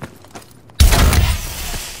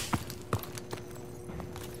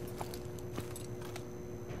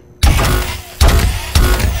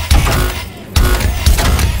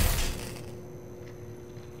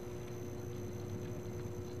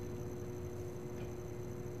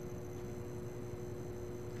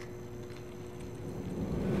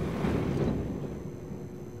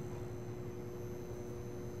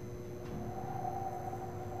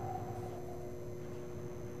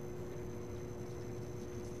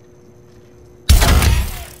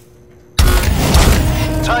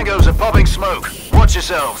 Tangos are popping smoke. Watch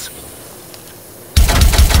yourselves.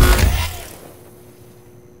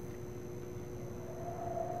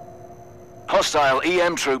 Hostile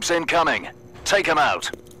EM troops incoming. Take them out.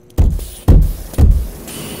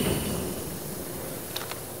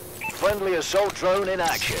 Friendly assault drone in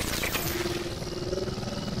action.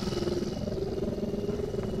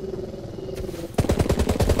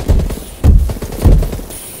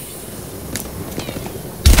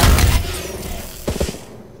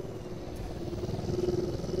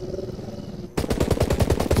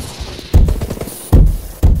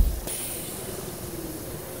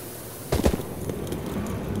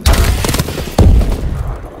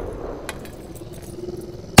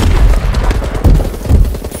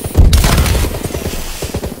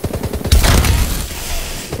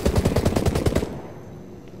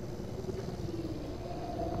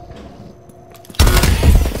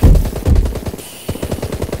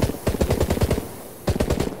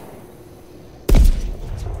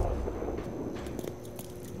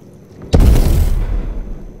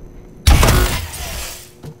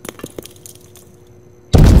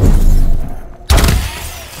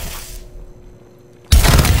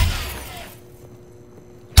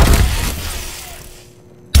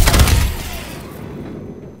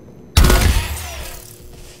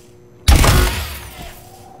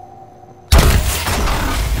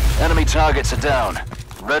 Enemy targets are down.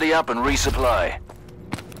 Ready up and resupply.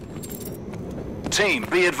 Team,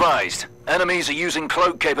 be advised. Enemies are using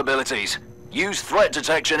cloak capabilities. Use threat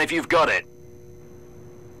detection if you've got it.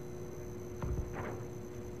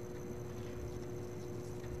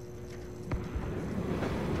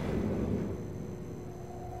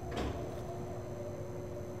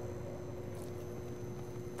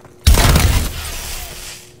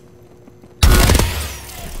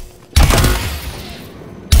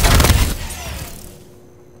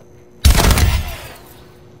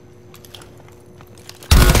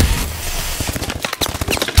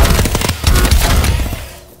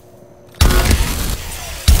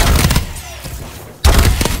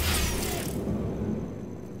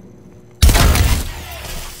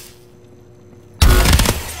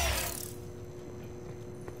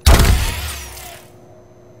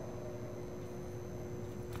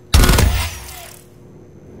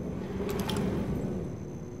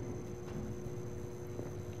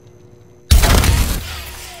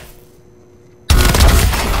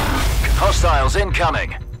 hostiles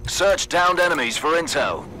incoming. Search downed enemies for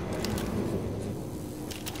intel.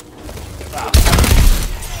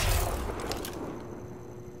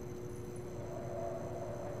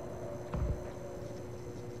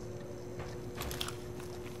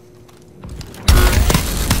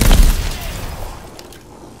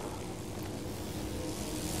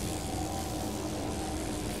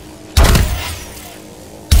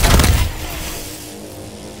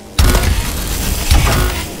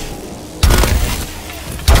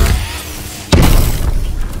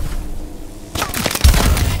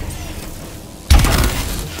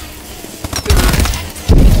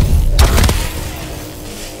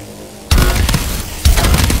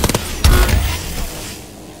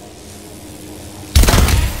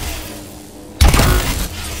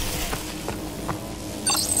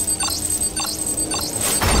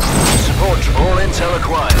 Intel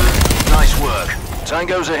acquired. Nice work.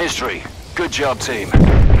 Tango's a history. Good job, team.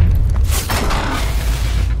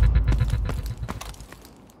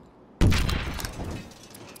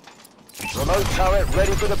 Remote turret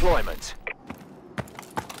ready for deployment.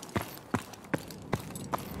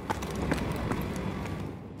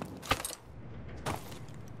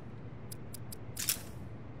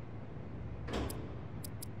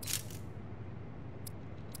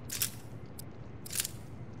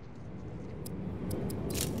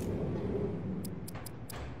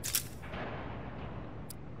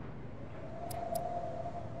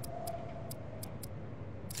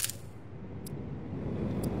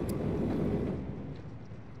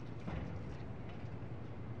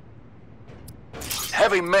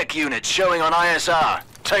 Heavy mech units showing on ISR.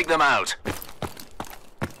 Take them out.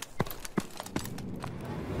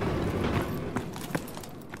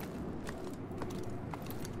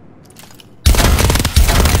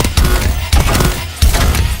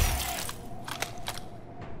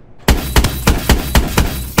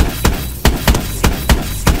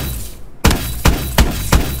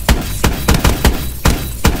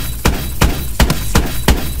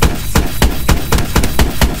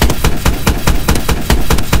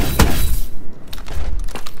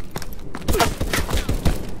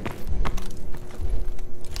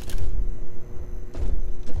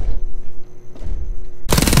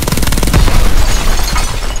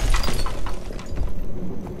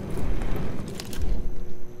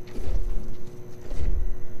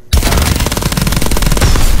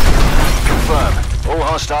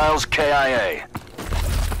 Hostiles KIA.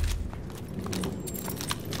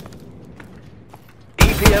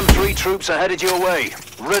 EPM-3 troops are headed your way.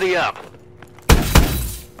 Ready up.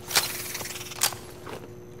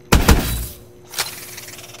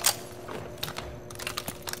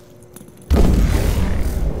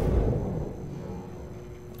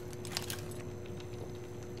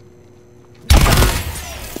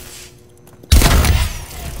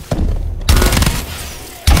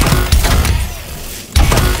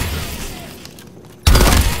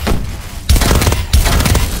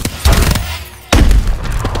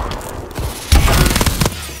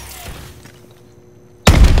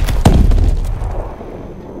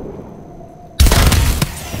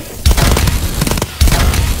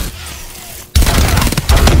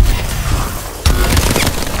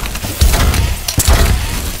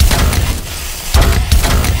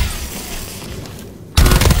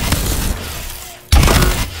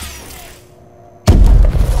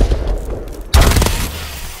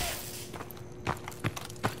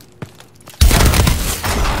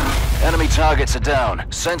 Enemy targets are down.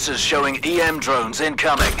 Sensors showing EM drones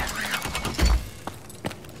incoming.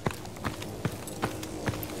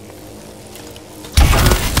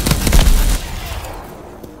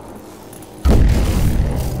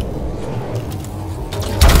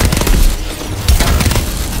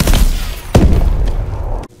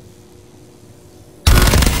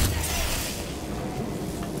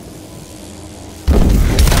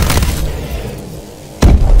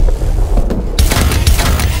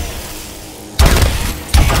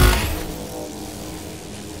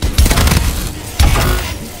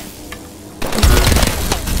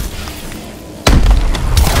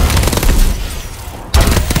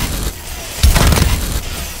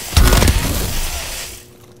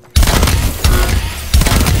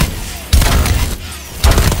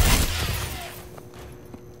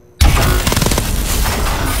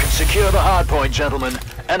 Secure the hardpoint, gentlemen.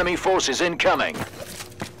 Enemy forces incoming.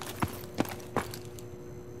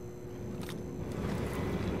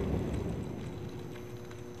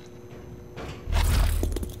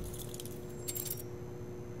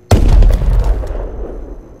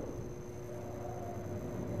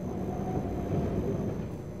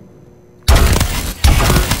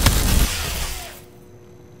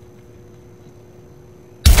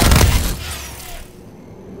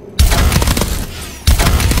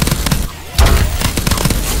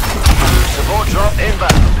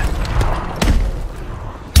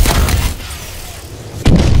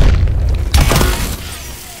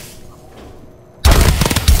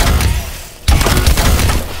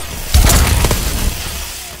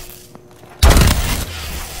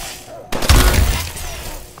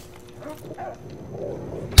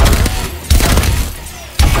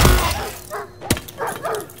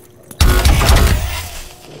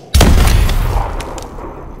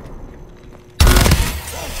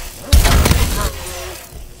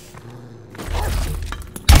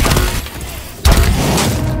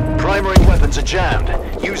 Primary weapons are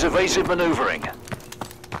jammed. Use evasive maneuvering.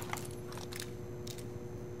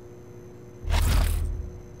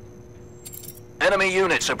 Enemy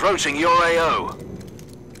units approaching your AO.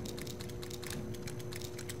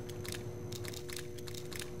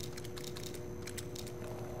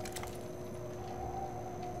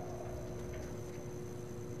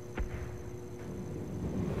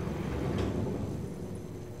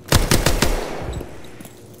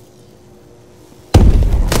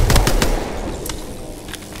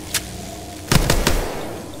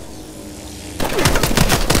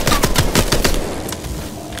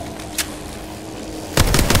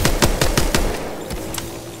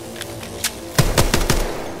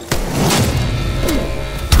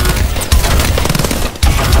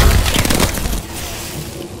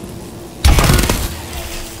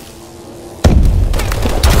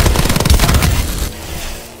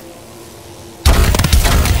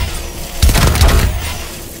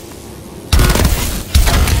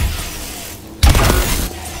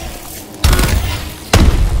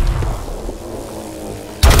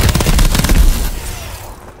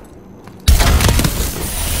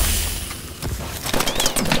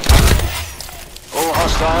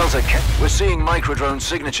 We're seeing microdrone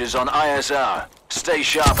signatures on ISR. Stay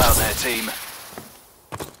sharp out there, team.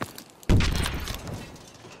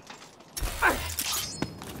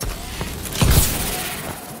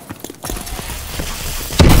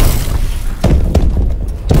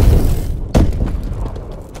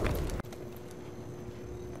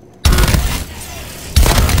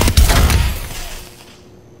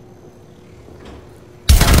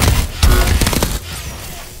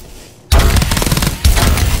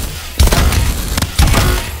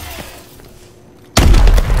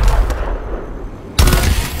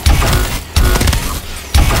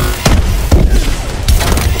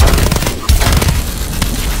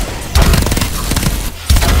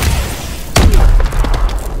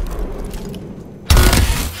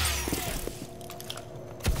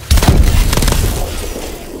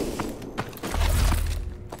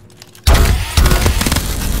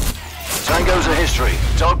 Tango's a history.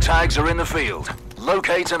 Dog tags are in the field.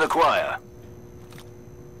 Locate and acquire.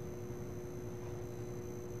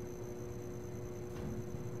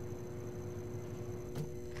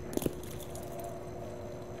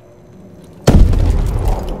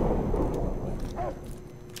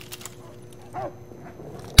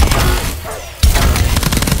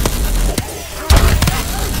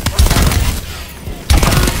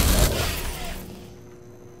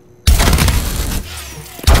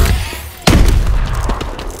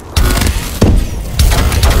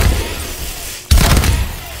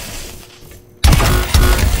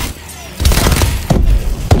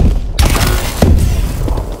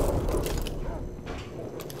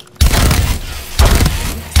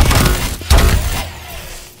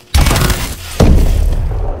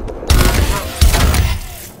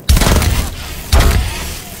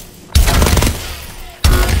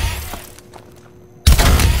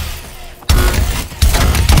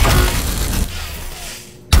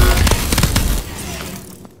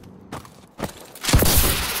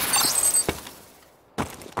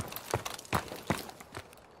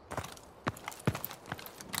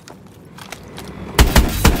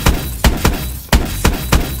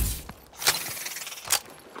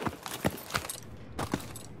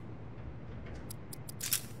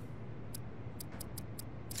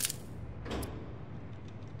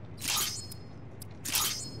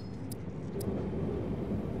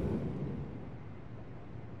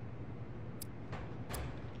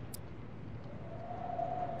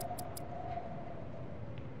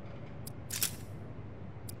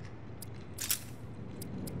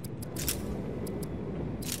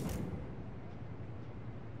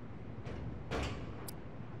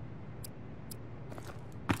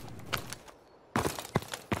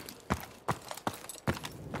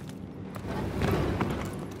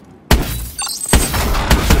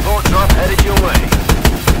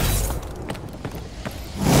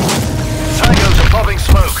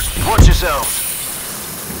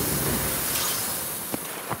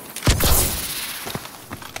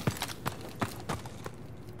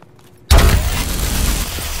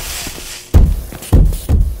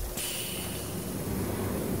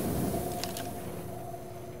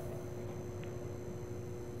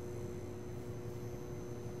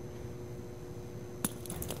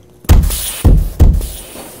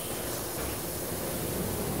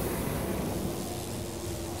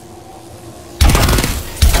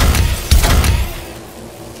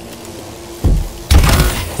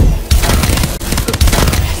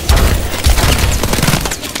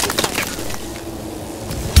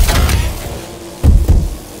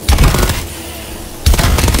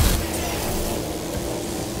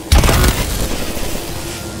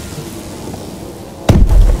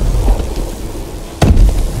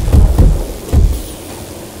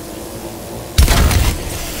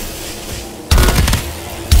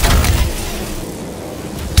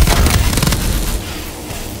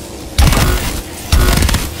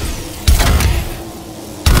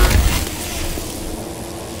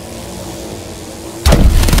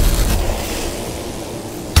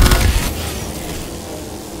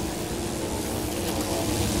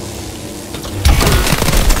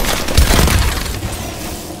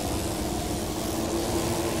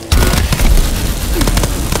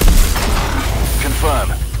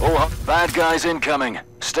 Oh, bad guys incoming.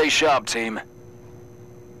 Stay sharp, team.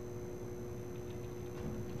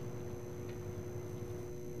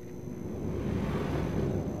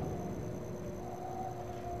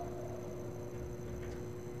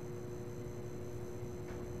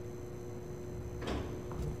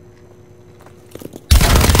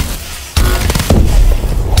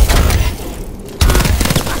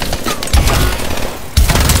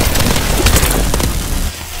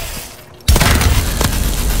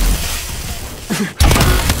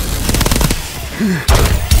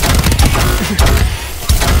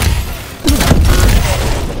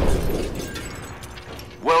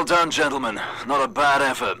 Well done, gentlemen. Not a bad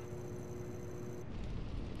effort.